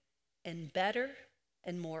new and better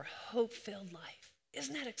and more hope-filled life.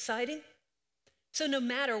 Isn't that exciting? So no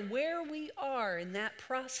matter where we are in that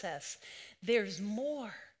process, there's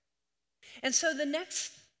more. And so the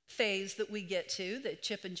next phase that we get to, that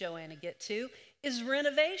Chip and Joanna get to, is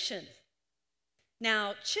renovation.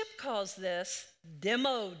 Now, Chip calls this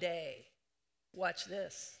Demo Day. Watch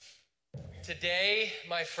this. Today,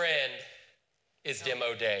 my friend, is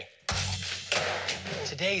Demo Day.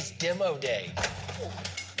 Today's Demo Day.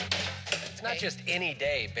 It's not just any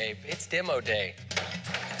day, babe. It's Demo Day.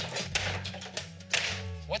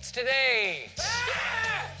 What's today?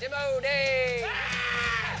 Demo Day.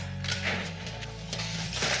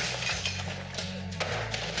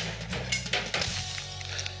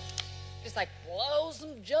 Just like blow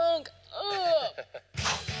some junk up.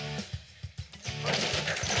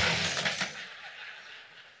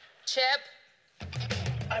 Chip,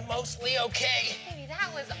 I'm mostly okay. baby,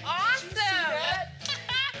 that was awesome.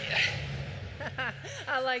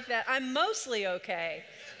 I like that. I'm mostly okay.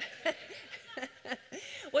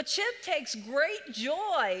 Well, Chip takes great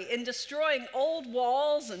joy in destroying old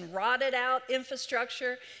walls and rotted out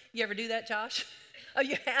infrastructure. You ever do that, Josh? Oh,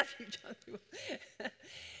 you have?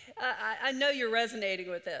 I know you're resonating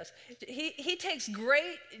with this. He takes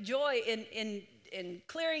great joy in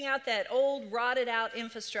clearing out that old, rotted out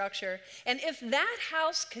infrastructure. And if that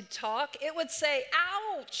house could talk, it would say,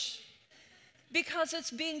 ouch, because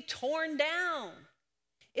it's being torn down.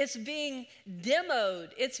 It's being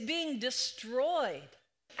demoed. It's being destroyed.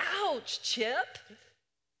 Ouch, Chip.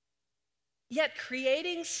 Yet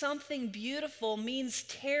creating something beautiful means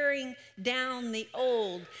tearing down the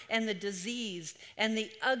old and the diseased and the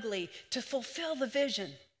ugly to fulfill the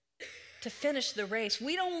vision, to finish the race.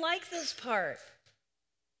 We don't like this part.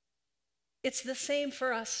 It's the same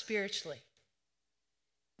for us spiritually.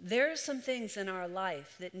 There are some things in our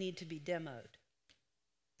life that need to be demoed.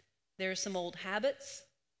 There are some old habits.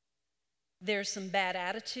 There are some bad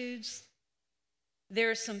attitudes. There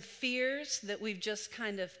are some fears that we've just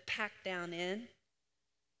kind of packed down in.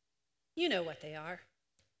 You know what they are.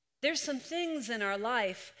 There's some things in our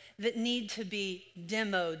life that need to be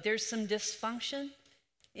demoed. There's some dysfunction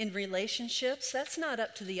in relationships. That's not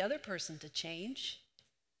up to the other person to change.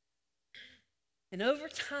 And over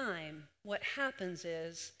time, what happens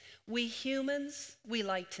is we humans, we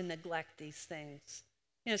like to neglect these things.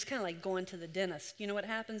 You know, it's kind of like going to the dentist. You know what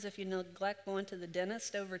happens if you neglect going to the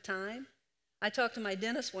dentist over time? I talked to my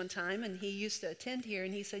dentist one time, and he used to attend here,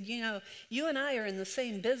 and he said, you know, you and I are in the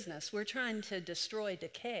same business. We're trying to destroy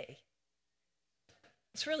decay.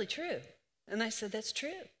 It's really true. And I said, that's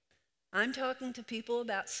true. I'm talking to people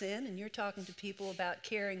about sin, and you're talking to people about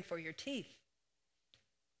caring for your teeth.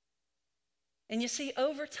 And you see,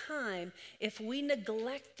 over time, if we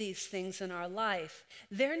neglect these things in our life,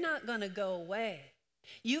 they're not going to go away.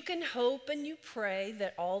 You can hope and you pray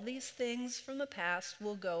that all these things from the past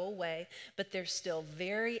will go away, but they're still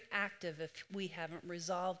very active if we haven't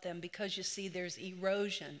resolved them, because you see, there's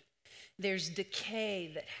erosion. There's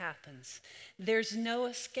decay that happens. There's no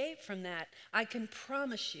escape from that. I can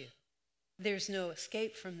promise you, there's no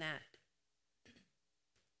escape from that.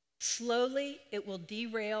 Slowly, it will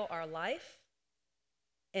derail our life,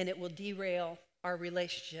 and it will derail our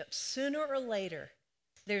relationships. Sooner or later,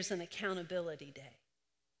 there's an accountability day.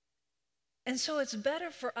 And so it's better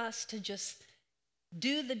for us to just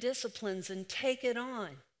do the disciplines and take it on.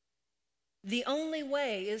 The only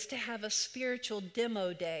way is to have a spiritual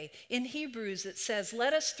demo day. In Hebrews, it says,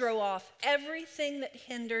 let us throw off everything that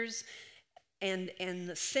hinders and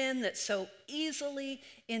the sin that so easily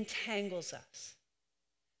entangles us.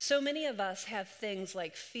 So many of us have things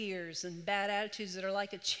like fears and bad attitudes that are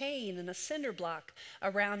like a chain and a cinder block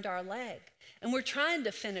around our leg. And we're trying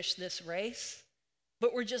to finish this race,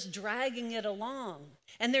 but we're just dragging it along.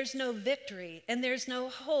 And there's no victory, and there's no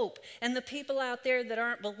hope. And the people out there that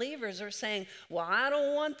aren't believers are saying, well, I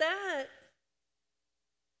don't want that.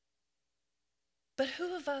 But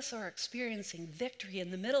who of us are experiencing victory in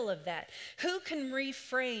the middle of that? Who can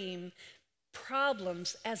reframe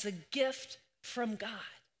problems as a gift from God?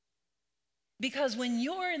 Because when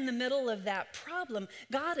you're in the middle of that problem,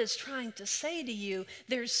 God is trying to say to you,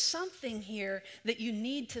 there's something here that you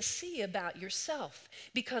need to see about yourself,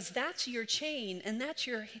 because that's your chain and that's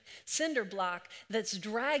your cinder block that's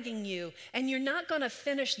dragging you. And you're not going to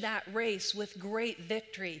finish that race with great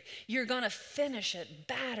victory. You're going to finish it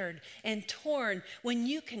battered and torn when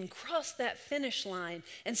you can cross that finish line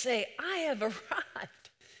and say, I have arrived.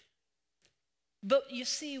 But you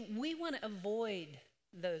see, we want to avoid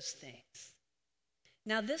those things.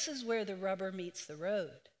 Now, this is where the rubber meets the road.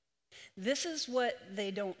 This is what they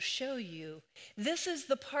don't show you. This is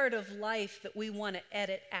the part of life that we want to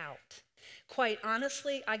edit out. Quite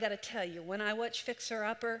honestly, I got to tell you, when I watch Fixer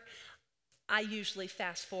Upper, I usually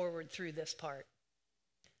fast forward through this part.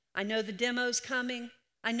 I know the demo's coming.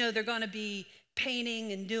 I know they're going to be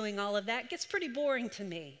painting and doing all of that. It gets pretty boring to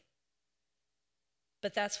me.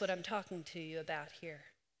 But that's what I'm talking to you about here.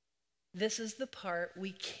 This is the part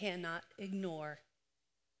we cannot ignore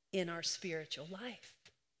in our spiritual life.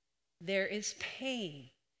 There is pain.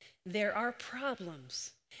 There are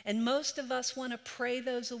problems. And most of us want to pray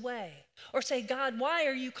those away or say, God, why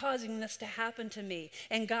are you causing this to happen to me?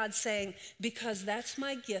 And God's saying, because that's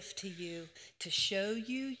my gift to you, to show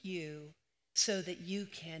you you so that you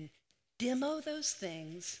can demo those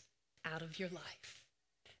things out of your life.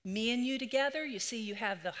 Me and you together, you see, you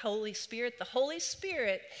have the Holy Spirit. The Holy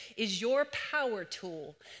Spirit is your power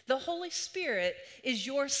tool. The Holy Spirit is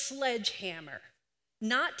your sledgehammer,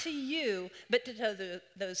 not to you, but to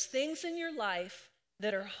those things in your life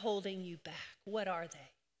that are holding you back. What are they?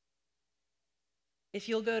 If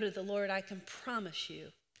you'll go to the Lord, I can promise you,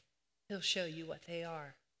 He'll show you what they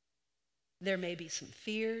are. There may be some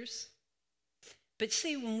fears, but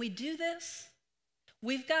see, when we do this,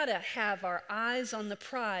 we've got to have our eyes on the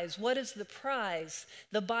prize. What is the prize?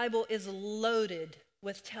 The Bible is loaded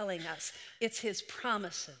with telling us it's His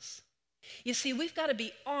promises. You see, we've got to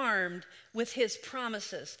be armed with His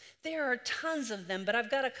promises. There are tons of them, but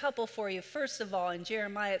I've got a couple for you. First of all, in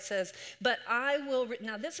Jeremiah it says, but I will,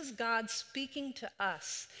 now this is God speaking to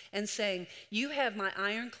us and saying, you have my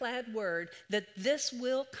ironclad word that this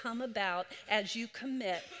will come about as you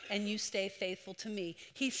commit and you stay faithful to me.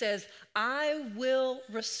 He says, I will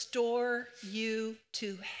restore you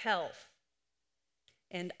to health,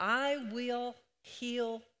 and I will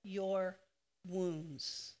heal your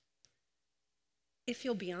wounds. If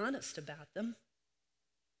you'll be honest about them,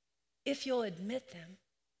 if you'll admit them.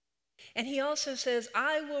 And He also says,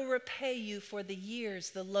 I will repay you for the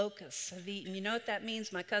years the locusts have eaten. You know what that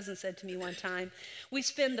means? My cousin said to me one time, we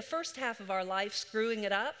spend the first half of our life screwing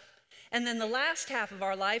it up, and then the last half of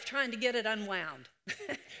our life trying to get it unwound,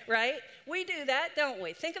 right? We do that, don't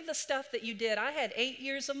we? Think of the stuff that you did. I had 8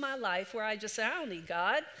 years of my life where I just said, I don't need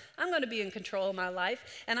God. I'm going to be in control of my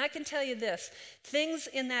life. And I can tell you this, things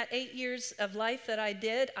in that 8 years of life that I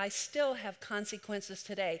did, I still have consequences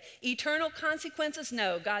today. Eternal consequences?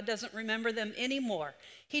 No, God doesn't remember them anymore.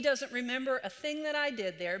 He doesn't remember a thing that I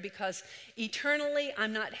did there because eternally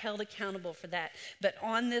I'm not held accountable for that. But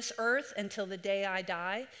on this earth, until the day I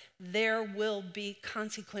die, there will be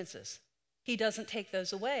consequences. He doesn't take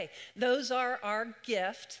those away. Those are our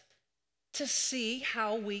gift to see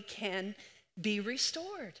how we can be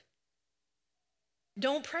restored.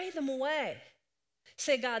 Don't pray them away.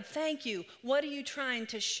 Say, God, thank you. What are you trying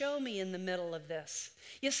to show me in the middle of this?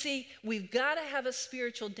 You see, we've got to have a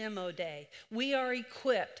spiritual demo day. We are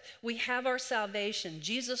equipped. We have our salvation.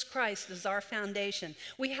 Jesus Christ is our foundation.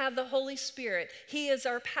 We have the Holy Spirit. He is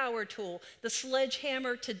our power tool, the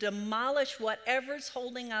sledgehammer to demolish whatever's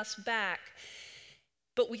holding us back.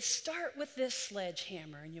 But we start with this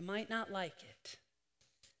sledgehammer, and you might not like it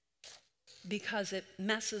because it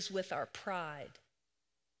messes with our pride.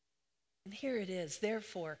 And here it is,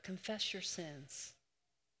 therefore, confess your sins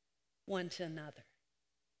one to another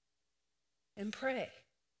and pray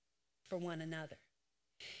for one another.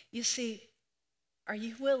 You see, are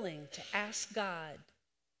you willing to ask God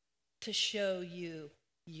to show you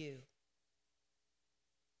you?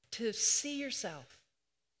 To see yourself?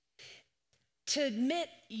 To admit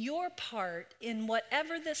your part in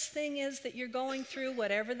whatever this thing is that you're going through,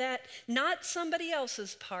 whatever that, not somebody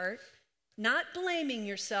else's part, not blaming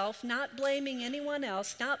yourself, not blaming anyone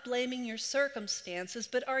else, not blaming your circumstances,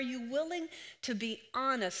 but are you willing to be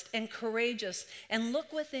honest and courageous and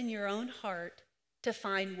look within your own heart to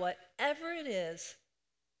find whatever it is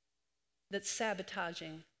that's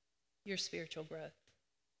sabotaging your spiritual growth?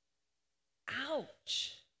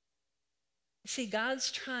 Ouch. See,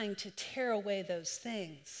 God's trying to tear away those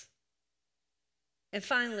things. And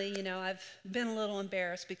finally, I've been a little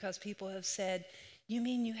embarrassed because people have said, you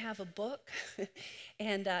mean you have a book?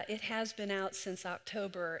 And it has been out since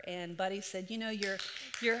October. And Buddy said,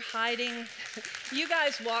 you're hiding. You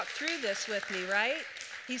guys walked through this with me, right?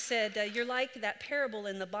 He said, you're like that parable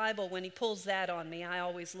in the Bible when he pulls that on me. I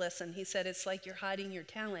always listen. He said, it's like you're hiding your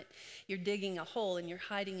talent. You're digging a hole and you're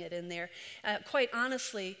hiding it in there. Quite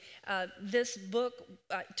honestly, this book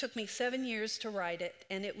took me 7 years to write it,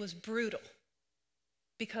 and it was brutal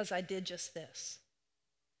because I did just this.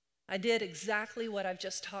 I did exactly what I've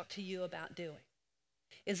just talked to you about doing,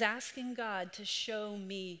 is asking God to show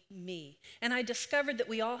me me. And I discovered that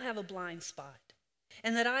we all have a blind spot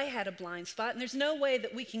and that I had a blind spot. And there's no way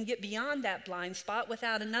that we can get beyond that blind spot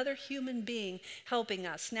without another human being helping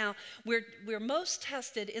us. Now, we're most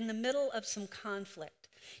tested in the middle of some conflict.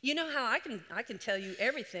 You know how I can tell you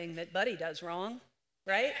everything that Buddy does wrong,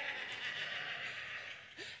 right?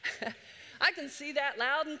 I can see that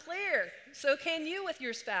loud and clear. So can you with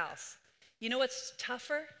your spouse. You know what's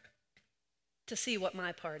tougher? To see what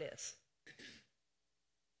my part is.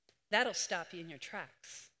 That'll stop you in your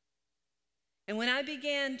tracks. And when I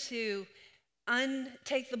began to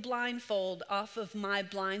take the blindfold off of my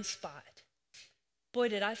blind spot, boy,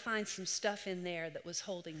 did I find some stuff in there that was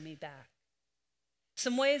holding me back.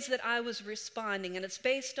 Some ways that I was responding, and it's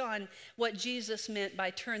based on what Jesus meant by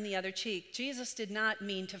turn the other cheek. Jesus did not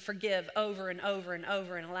mean to forgive over and over and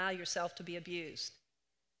over and allow yourself to be abused.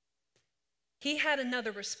 He had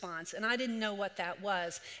another response, and I didn't know what that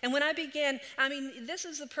was. And when I began, this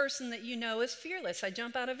is the person that is fearless. I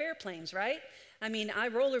jump out of airplanes, right? I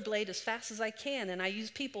rollerblade as fast as I can, and I use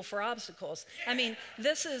people for obstacles.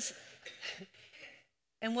 This is...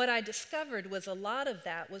 And what I discovered was a lot of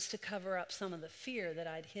that was to cover up some of the fear that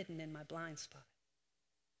I'd hidden in my blind spot.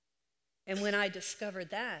 And when I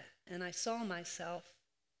discovered that and I saw myself,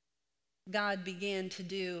 God began to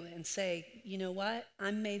do and say, you know what?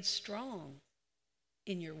 I'm made strong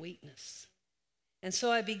in your weakness. And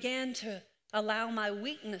so I began to allow my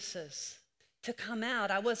weaknesses to come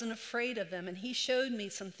out. I wasn't afraid of them. And he showed me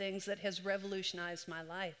some things that has revolutionized my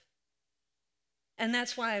life. And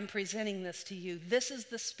that's why I'm presenting this to you. This is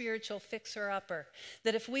the spiritual fixer-upper,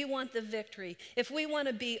 that if we want the victory, if we want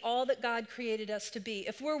to be all that God created us to be,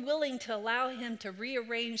 if we're willing to allow him to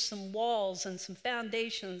rearrange some walls and some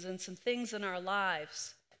foundations and some things in our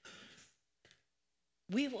lives,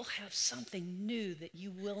 we will have something new that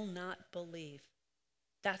you will not believe.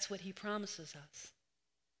 That's what he promises us.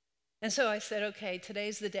 And so I said, okay,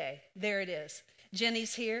 today's the day. There it is.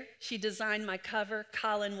 Jenny's here. She designed my cover.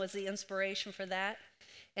 Colin was the inspiration for that.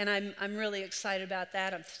 And I'm really excited about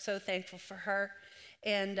that. I'm so thankful for her.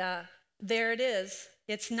 And there it is.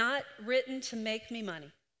 It's not written to make me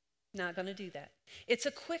money. Not going to do that. It's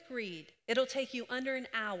a quick read. It'll take you under an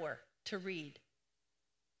hour to read.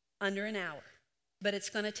 Under an hour. But it's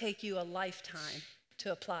going to take you a lifetime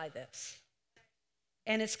to apply this.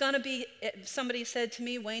 And it's going to be, somebody said to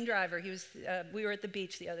me, Wayne Driver, we were at the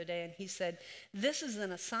beach the other day, and he said, this is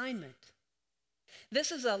an assignment.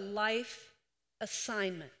 This is a life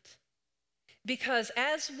assignment. Because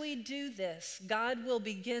as we do this, God will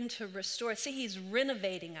begin to restore. See, he's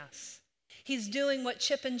renovating us. He's doing what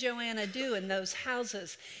Chip and Joanna do in those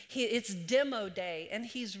houses. It's demo day, and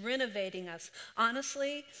he's renovating us.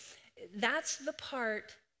 Honestly, that's the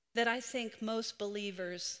part that I think most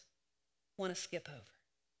believers want to skip over.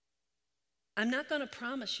 I'm not going to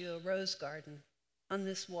promise you a rose garden on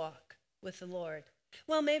this walk with the Lord.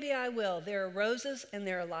 Well, maybe I will. There are roses and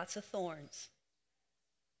there are lots of thorns.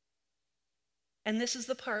 And this is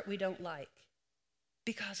the part we don't like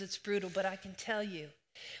because it's brutal. But I can tell you,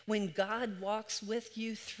 when God walks with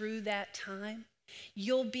you through that time,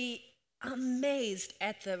 you'll be amazed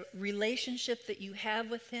at the relationship that you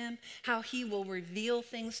have with him, how he will reveal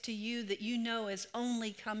things to you that you know is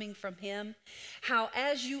only coming from him, how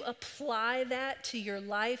as you apply that to your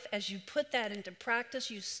life, as you put that into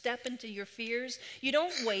practice, you step into your fears. You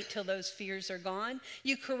don't wait till those fears are gone.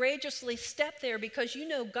 You courageously step there because you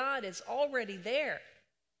know God is already there.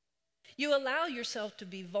 You allow yourself to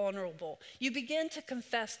be vulnerable. You begin to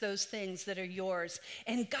confess those things that are yours,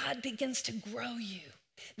 and God begins to grow you.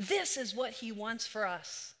 This is what he wants for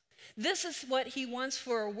us. This is what he wants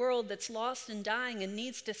for a world that's lost and dying and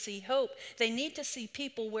needs to see hope. They need to see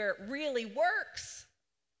people where it really works.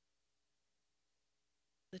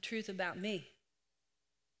 The truth about me.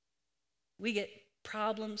 We get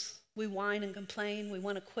problems. We whine and complain. We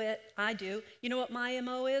want to quit. I do. You know what my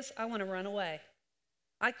MO is? I want to run away.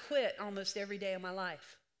 I quit almost every day of my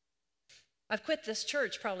life. I've quit this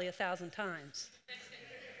church probably 1,000 times.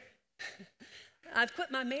 I've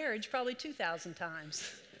quit my marriage probably 2,000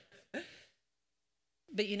 times.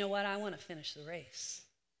 But you know what? I want to finish the race.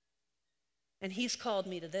 And he's called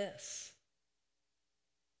me to this.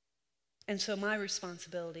 And so my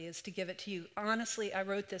responsibility is to give it to you. Honestly, I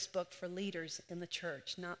wrote this book for leaders in the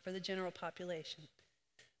church, not for the general population.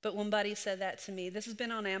 But when Buddy said that to me, this has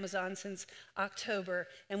been on Amazon since October,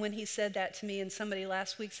 and when he said that to me, and somebody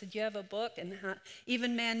last week said, you have a book? And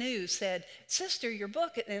even Manu said, sister, your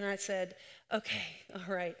book. And I said, okay,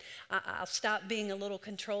 all right. I'll stop being a little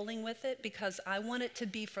controlling with it because I want it to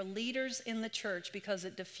be for leaders in the church because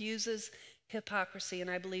it diffuses hypocrisy. And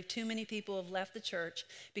I believe too many people have left the church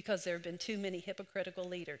because there have been too many hypocritical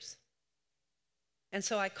leaders. And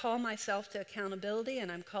so I call myself to accountability, and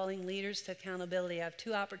I'm calling leaders to accountability. I have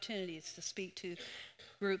 2 opportunities to speak to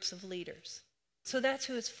groups of leaders. So that's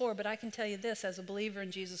who it's for. But I can tell you this, as a believer in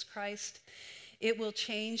Jesus Christ, it will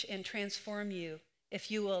change and transform you if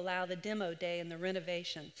you will allow the demo day and the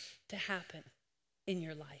renovation to happen in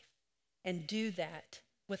your life. And do that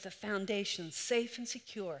with a foundation safe and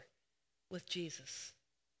secure with Jesus.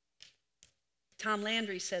 Tom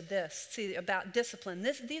Landry said this, see, about discipline.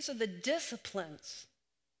 These are the disciplines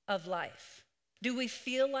of life. Do we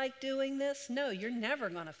feel like doing this? No, you're never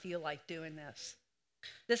going to feel like doing this.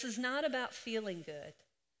 This is not about feeling good.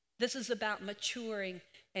 This is about maturing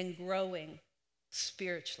and growing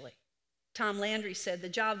spiritually. Tom Landry said the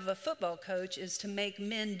job of a football coach is to make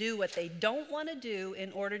men do what they don't want to do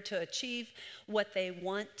in order to achieve what they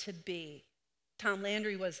want to be. Tom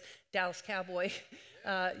Landry was Dallas Cowboy.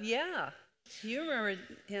 Yeah. You remember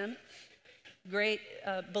him, great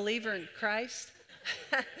believer in Christ.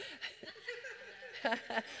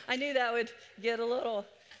 I knew that would get a little,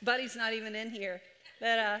 Buddy's not even in here.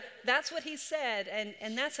 But that's what he said,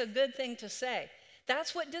 and that's a good thing to say.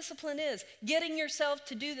 That's what discipline is, getting yourself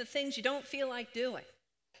to do the things you don't feel like doing.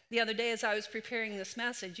 The other day as I was preparing this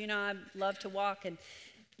message, you know, I love to walk, and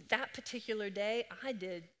that particular day I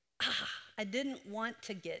didn't want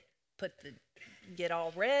to get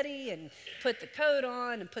all ready and put the coat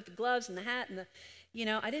on and put the gloves and the hat and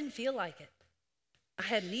I didn't feel like it. I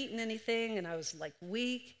hadn't eaten anything and I was like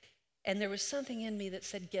weak, and there was something in me that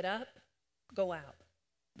said, get up, go out,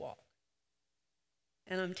 walk.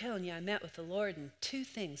 And I'm telling you, I met with the Lord, and 2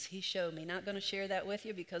 things he showed me. Not going to share that with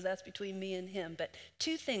you because that's between me and him, but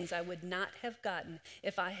 2 things I would not have gotten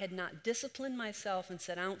if I had not disciplined myself and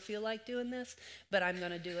said, I don't feel like doing this, but I'm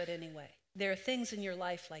going to do it anyway. There are things in your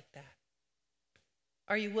life like that.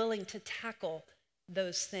 Are you willing to tackle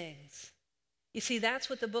those things? You see, that's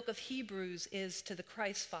what the book of Hebrews is to the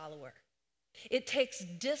Christ follower. It takes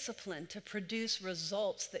discipline to produce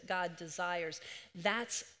results that God desires.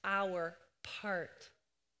 That's our part.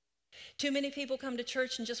 Too many people come to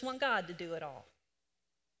church and just want God to do it all.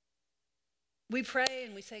 We pray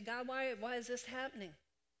and we say, God, why is this happening?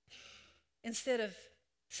 Instead of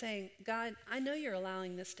saying, God, I know you're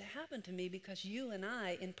allowing this to happen to me because you and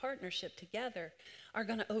I, in partnership together, are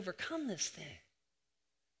going to overcome this thing.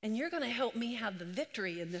 And you're going to help me have the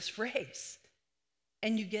victory in this race.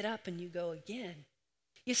 And you get up and you go again.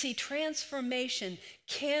 You see, transformation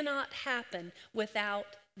cannot happen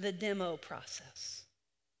without the demo process.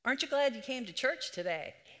 Aren't you glad you came to church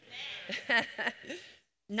today?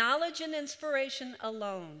 Knowledge and inspiration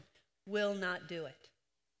alone will not do it.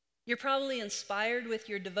 You're probably inspired with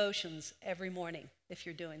your devotions every morning if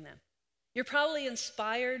you're doing them. You're probably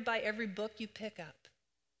inspired by every book you pick up.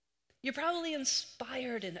 You're probably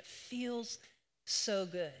inspired and it feels so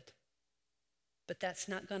good. But that's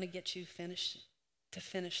not going to get you to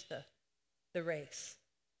finish the race.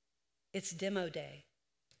 It's demo day.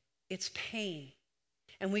 It's pain.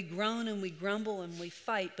 And we groan and we grumble and we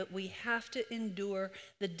fight, but we have to endure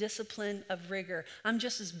the discipline of rigor. I'm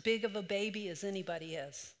just as big of a baby as anybody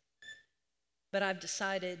is. But I've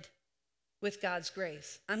decided, with God's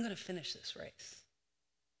grace, I'm going to finish this race.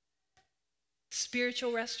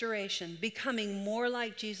 Spiritual restoration, becoming more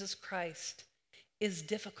like Jesus Christ, is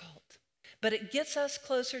difficult, but it gets us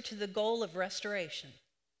closer to the goal of restoration.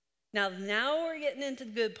 Now we're getting into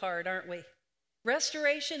the good part, aren't we?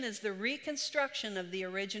 Restoration is the reconstruction of the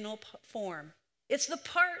original form. It's the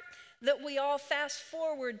part that we all fast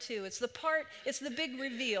forward to. It's the big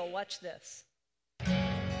reveal. Watch this.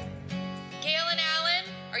 Gail and Alan,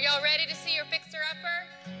 are y'all ready to see your fixer-upper?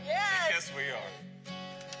 Yes. Yes, we are.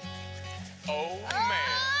 Oh,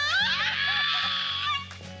 man.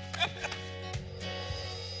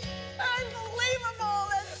 Unbelievable.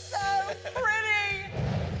 That's so pretty.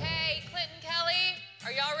 Hey, Clinton Kelly,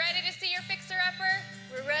 are y'all ready to see your fixer-upper?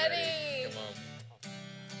 We're ready. Come on.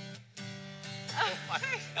 Oh my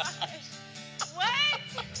gosh. What?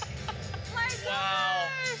 My Wow.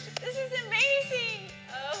 gosh. This is amazing.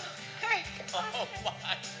 Oh my gosh. Oh,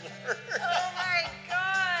 my word. Oh my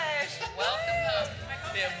gosh. Welcome home.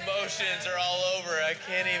 The emotions are all over. I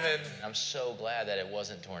can't even. I'm so glad that it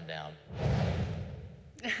wasn't torn down.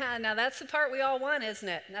 Now that's the part we all want, isn't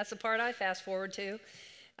it? And that's the part I fast forward to.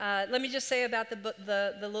 Let me just say about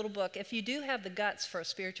the little book. If you do have the guts for a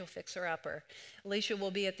spiritual fixer-upper, Alicia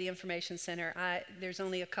will be at the information center. There's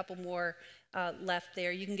only a couple more left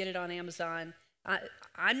there. You can get it on Amazon.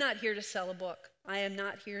 I'm not here to sell a book. I am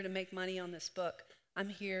not here to make money on this book. I'm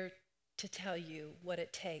here to tell you what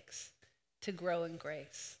it takes to grow in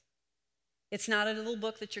grace. It's not a little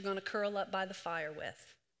book that you're going to curl up by the fire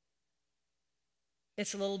with.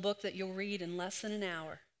 It's a little book that you'll read in less than an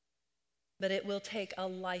hour, but it will take a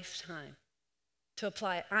lifetime to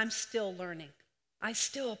apply it. I'm still learning. I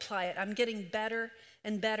still apply it. I'm getting better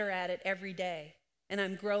and better at it every day, and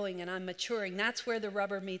I'm growing and I'm maturing. That's where the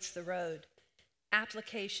rubber meets the road.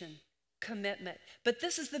 Application, commitment. But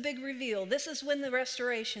this is the big reveal. This is when the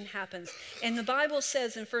restoration happens. And the Bible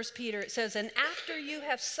says in 1 Peter, it says, and after you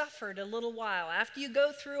have suffered a little while, after you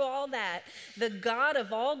go through all that, the God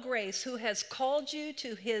of all grace, who has called you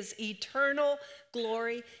to his eternal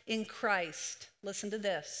glory in Christ, listen to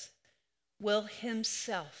this, will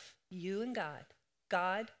himself, you and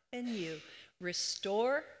God and you,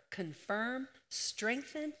 restore, confirm,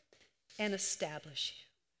 strengthen, and establish you.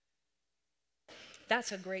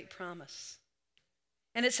 That's a great promise.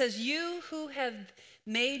 And it says, you who have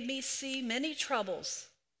made me see many troubles.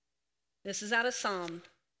 This is out of Psalm.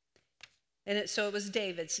 And so it was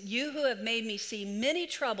David's. You who have made me see many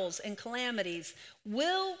troubles and calamities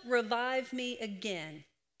will revive me again.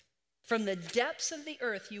 From the depths of the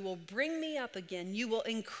earth, you will bring me up again. You will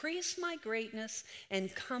increase my greatness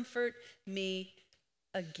and comfort me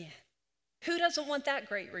again. Who doesn't want that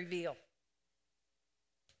great reveal?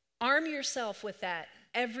 Arm yourself with that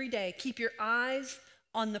every day. Keep your eyes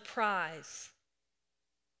on the prize.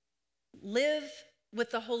 Live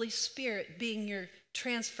with the Holy Spirit being your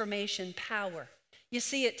transformation power. You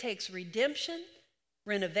see, it takes redemption,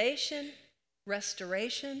 renovation,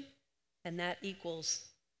 restoration, and that equals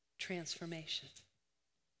transformation.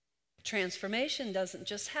 Transformation doesn't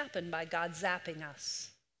just happen by God zapping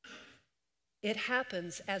us. It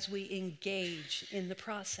happens as we engage in the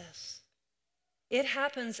process. It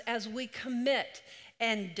happens as we commit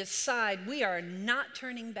and decide we are not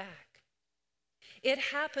turning back. It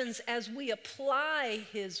happens as we apply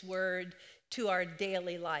his word to our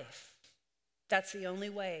daily life. That's the only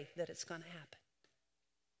way that it's going to happen.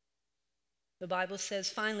 The Bible says,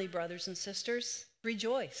 finally, brothers and sisters,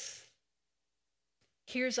 rejoice.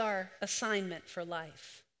 Here's our assignment for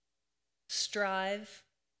life. Strive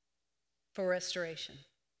for restoration.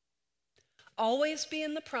 Always be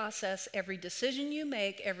in the process. Every decision you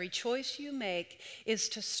make, every choice you make is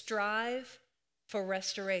to strive for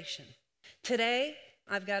restoration. Today,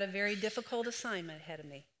 I've got a very difficult assignment ahead of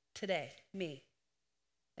me. Today, me.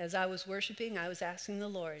 As I was worshiping, I was asking the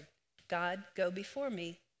Lord, God, go before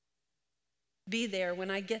me. Be there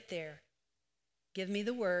when I get there. Give me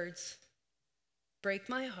the words. Break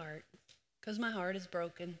my heart, because my heart is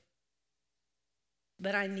broken.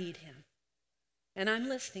 But I need him. And I'm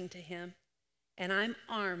listening to him. And I'm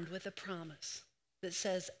armed with a promise that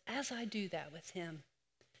says, as I do that with him,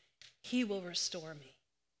 he will restore me.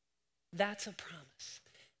 That's a promise.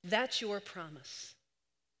 That's your promise.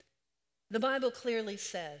 The Bible clearly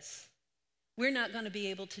says we're not going to be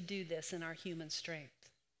able to do this in our human strength.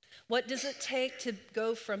 What does it take to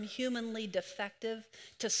go from humanly defective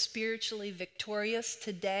to spiritually victorious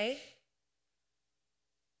today?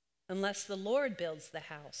 Unless the Lord builds the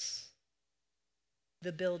house,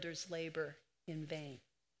 the builders labor in vain.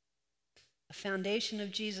 A foundation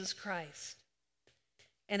of Jesus Christ.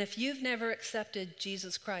 And if you've never accepted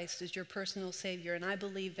Jesus Christ as your personal Savior, and I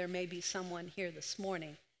believe there may be someone here this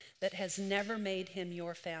morning that has never made him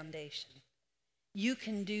your foundation, you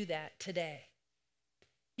can do that today.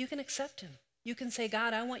 You can accept him. You can say,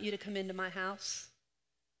 God, I want you to come into my house.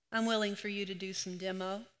 I'm willing for you to do some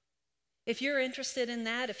demo. If you're interested in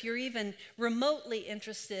that, if you're even remotely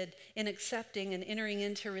interested in accepting and entering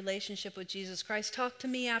into a relationship with Jesus Christ, talk to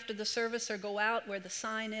me after the service or go out where the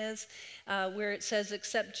sign is, where it says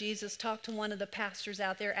accept Jesus. Talk to one of the pastors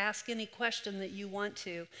out there. Ask any question that you want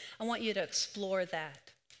to. I want you to explore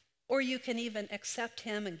that. Or you can even accept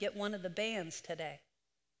him and get one of the bands today.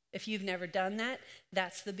 If you've never done that,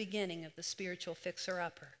 that's the beginning of the spiritual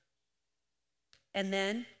fixer-upper. And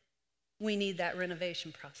then we need that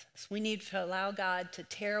renovation process. We need to allow God to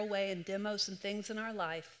tear away and demo some things in our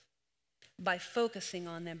life by focusing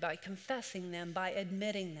on them, by confessing them, by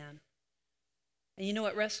admitting them. And you know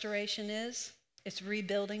what restoration is? It's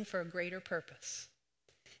rebuilding for a greater purpose.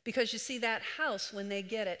 Because you see, that house, when they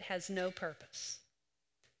get it, has no purpose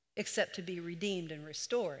except to be redeemed and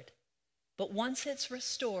restored. But once it's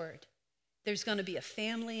restored, there's going to be a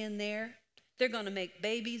family in there. They're going to make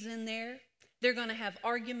babies in there. They're going to have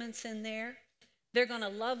arguments in there. They're going to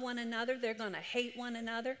love one another. They're going to hate one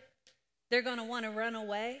another. They're going to want to run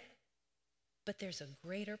away. But there's a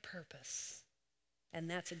greater purpose. And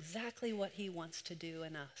that's exactly what he wants to do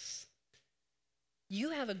in us.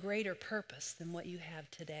 You have a greater purpose than what you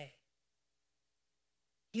have today.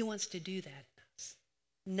 He wants to do that in us.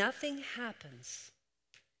 Nothing happens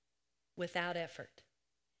without effort.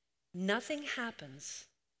 Nothing happens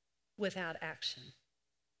without action.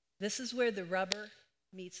 This is where the rubber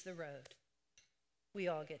meets the road. We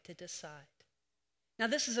all get to decide. Now,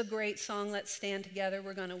 this is a great song. Let's stand together.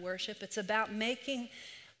 We're going to worship. It's about making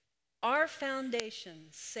our foundation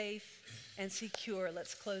safe and secure.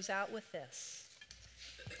 Let's close out with this.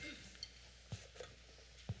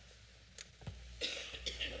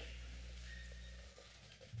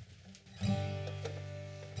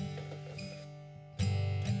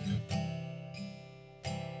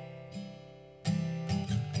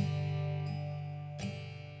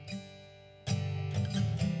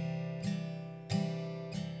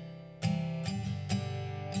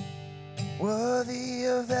 Worthy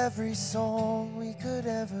of every song we could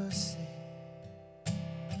ever sing,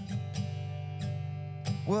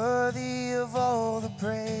 worthy of all the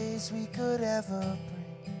praise we could ever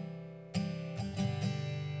bring,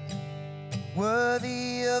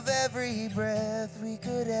 worthy of every breath we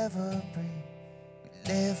could ever breathe.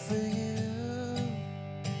 We live for you.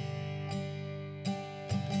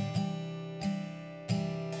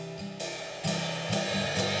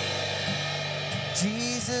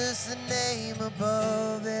 Jesus, the name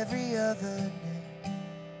above every other name.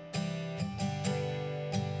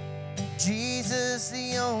 Jesus,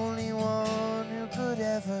 the only one who could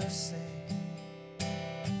ever save.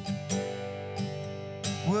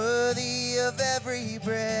 Worthy of every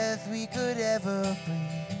breath we could ever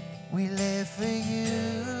breathe. We live for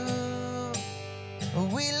you.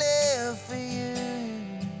 We live for you.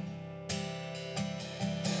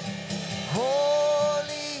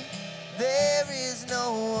 Holy, there is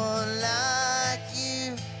no one like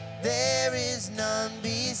you. There is none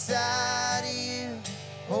beside you.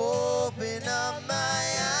 Open up my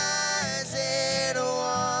eyes and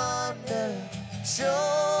wonder.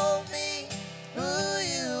 Show me who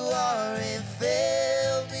you are and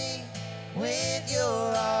fill me with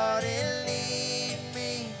your heart and lead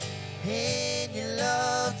me in your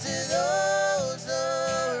love to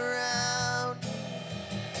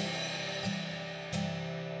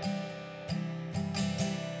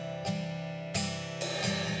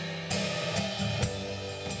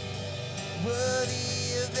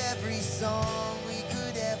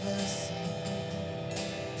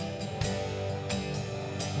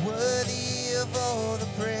the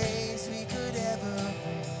praise we could ever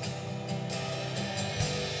bring.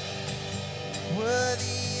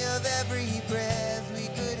 Worthy of every breath we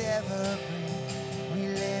could ever breathe, we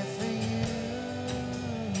live for you.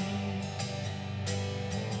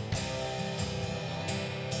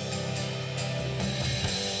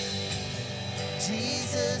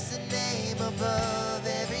 Jesus, the name above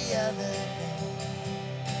every other name.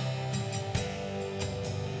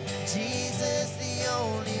 Jesus, the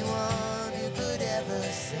only one who could ever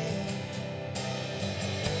save.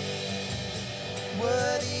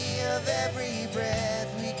 Worthy of every breath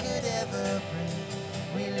we could ever breathe,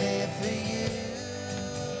 we live for you.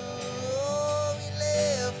 Oh, we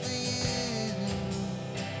live for you.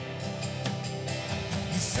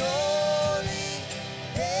 You're so holy,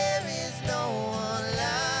 there is no one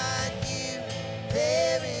like you.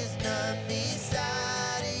 There is none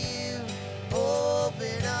beside you.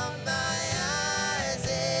 Open up my eyes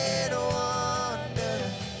and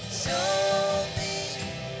wonder. Show me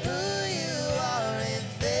who you are and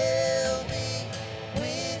fill me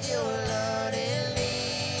with your love and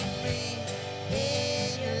lead me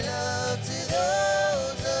in your love to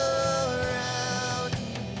those around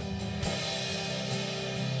you.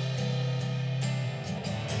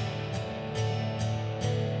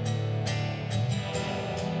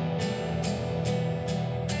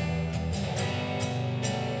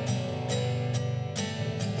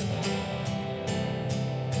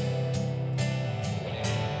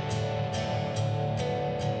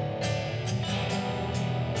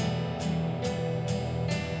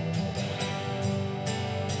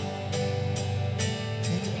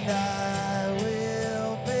 And I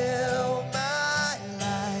will build my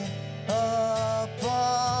life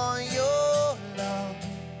upon your love.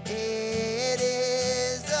 It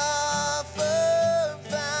is a firm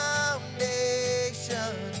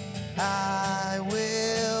foundation. I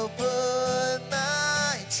will put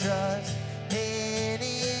my trust in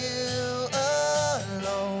you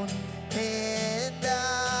alone, and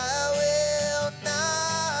I will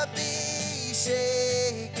not be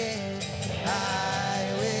shaken.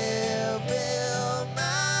 I will build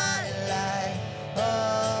my life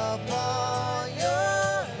upon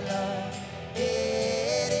your love.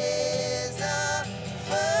 It is a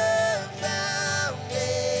firm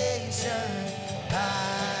foundation.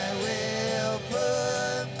 I will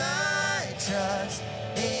put my trust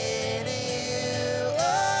in you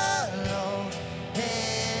alone,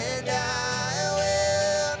 and I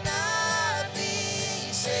will not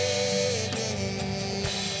be shaken.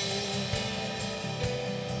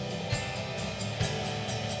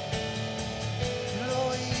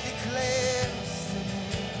 Lord, we declare this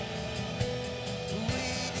today. We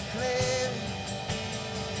declare it.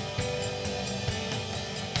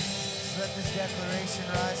 So let this declaration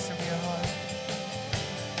rise from your heart,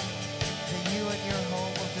 that you and your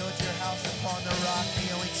home will build your house upon the rock, the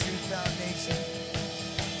only true foundation.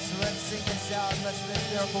 So let's sing this out. Let's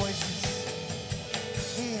lift our voices.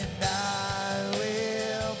 And I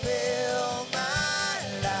will build my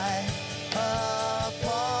life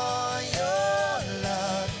upon your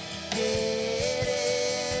love. It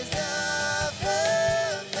is a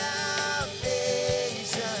firm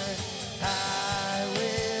foundation. I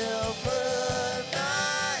will put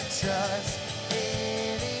my trust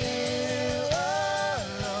in you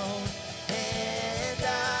alone, and I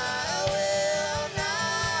will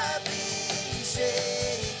not be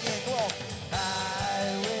shaken. Come on. I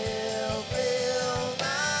will build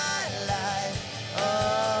my life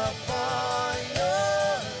upon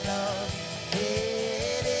your love.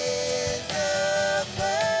 It is a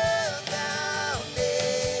firm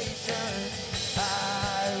foundation.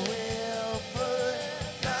 I will put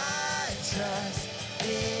my trust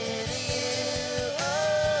in you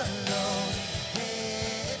alone,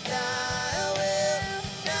 and I will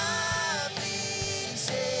not be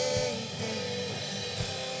shaken.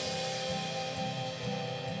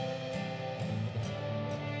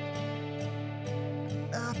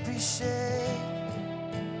 Not be shaken.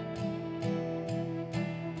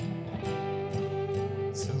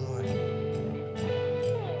 So Lord, you've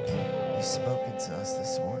spoken to us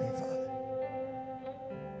this morning, Father.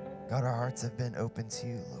 God, our hearts have been open to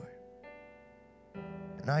you, Lord.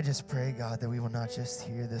 And I just pray, God, that we will not just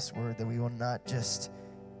hear this word, that we will not just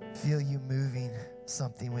feel you moving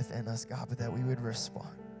something within us, God, but that we would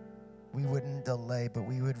respond. We wouldn't delay, but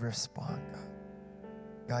we would respond, God.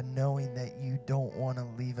 God, knowing that you don't want to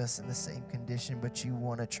leave us in the same condition, but you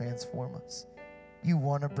want to transform us. You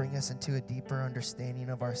want to bring us into a deeper understanding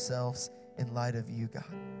of ourselves in light of you,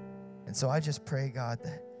 God. And so I just pray, God,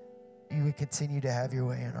 that you would continue to have your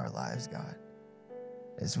way in our lives, God.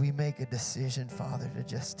 As we make a decision, Father, to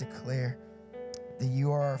just declare that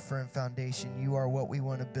you are our firm foundation. You are what we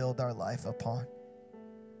want to build our life upon.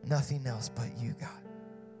 Nothing else but you,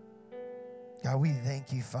 God. God, we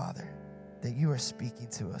thank you, Father, that you are speaking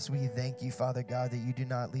to us. We thank you, Father God, that you do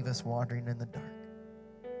not leave us wandering in the dark,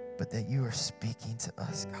 but that you are speaking to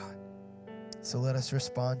us, God. So let us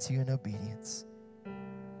respond to you in obedience.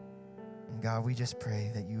 And God, we just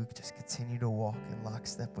pray that you would just continue to walk in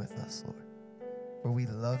lockstep with us, Lord. For we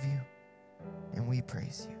love you and we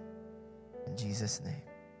praise you. In Jesus' name,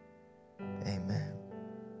 amen.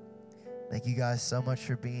 Thank you guys so much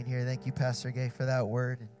for being here. Thank you, Pastor Gay, for that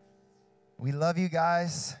word. We love you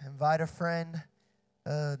guys. Invite a friend.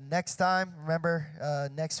 Next time, remember,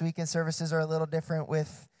 next weekend services are a little different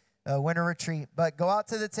with winter retreat. But go out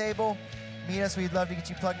to the table, meet us. We'd love to get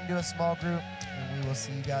you plugged into a small group, and we will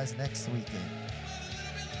see you guys next weekend.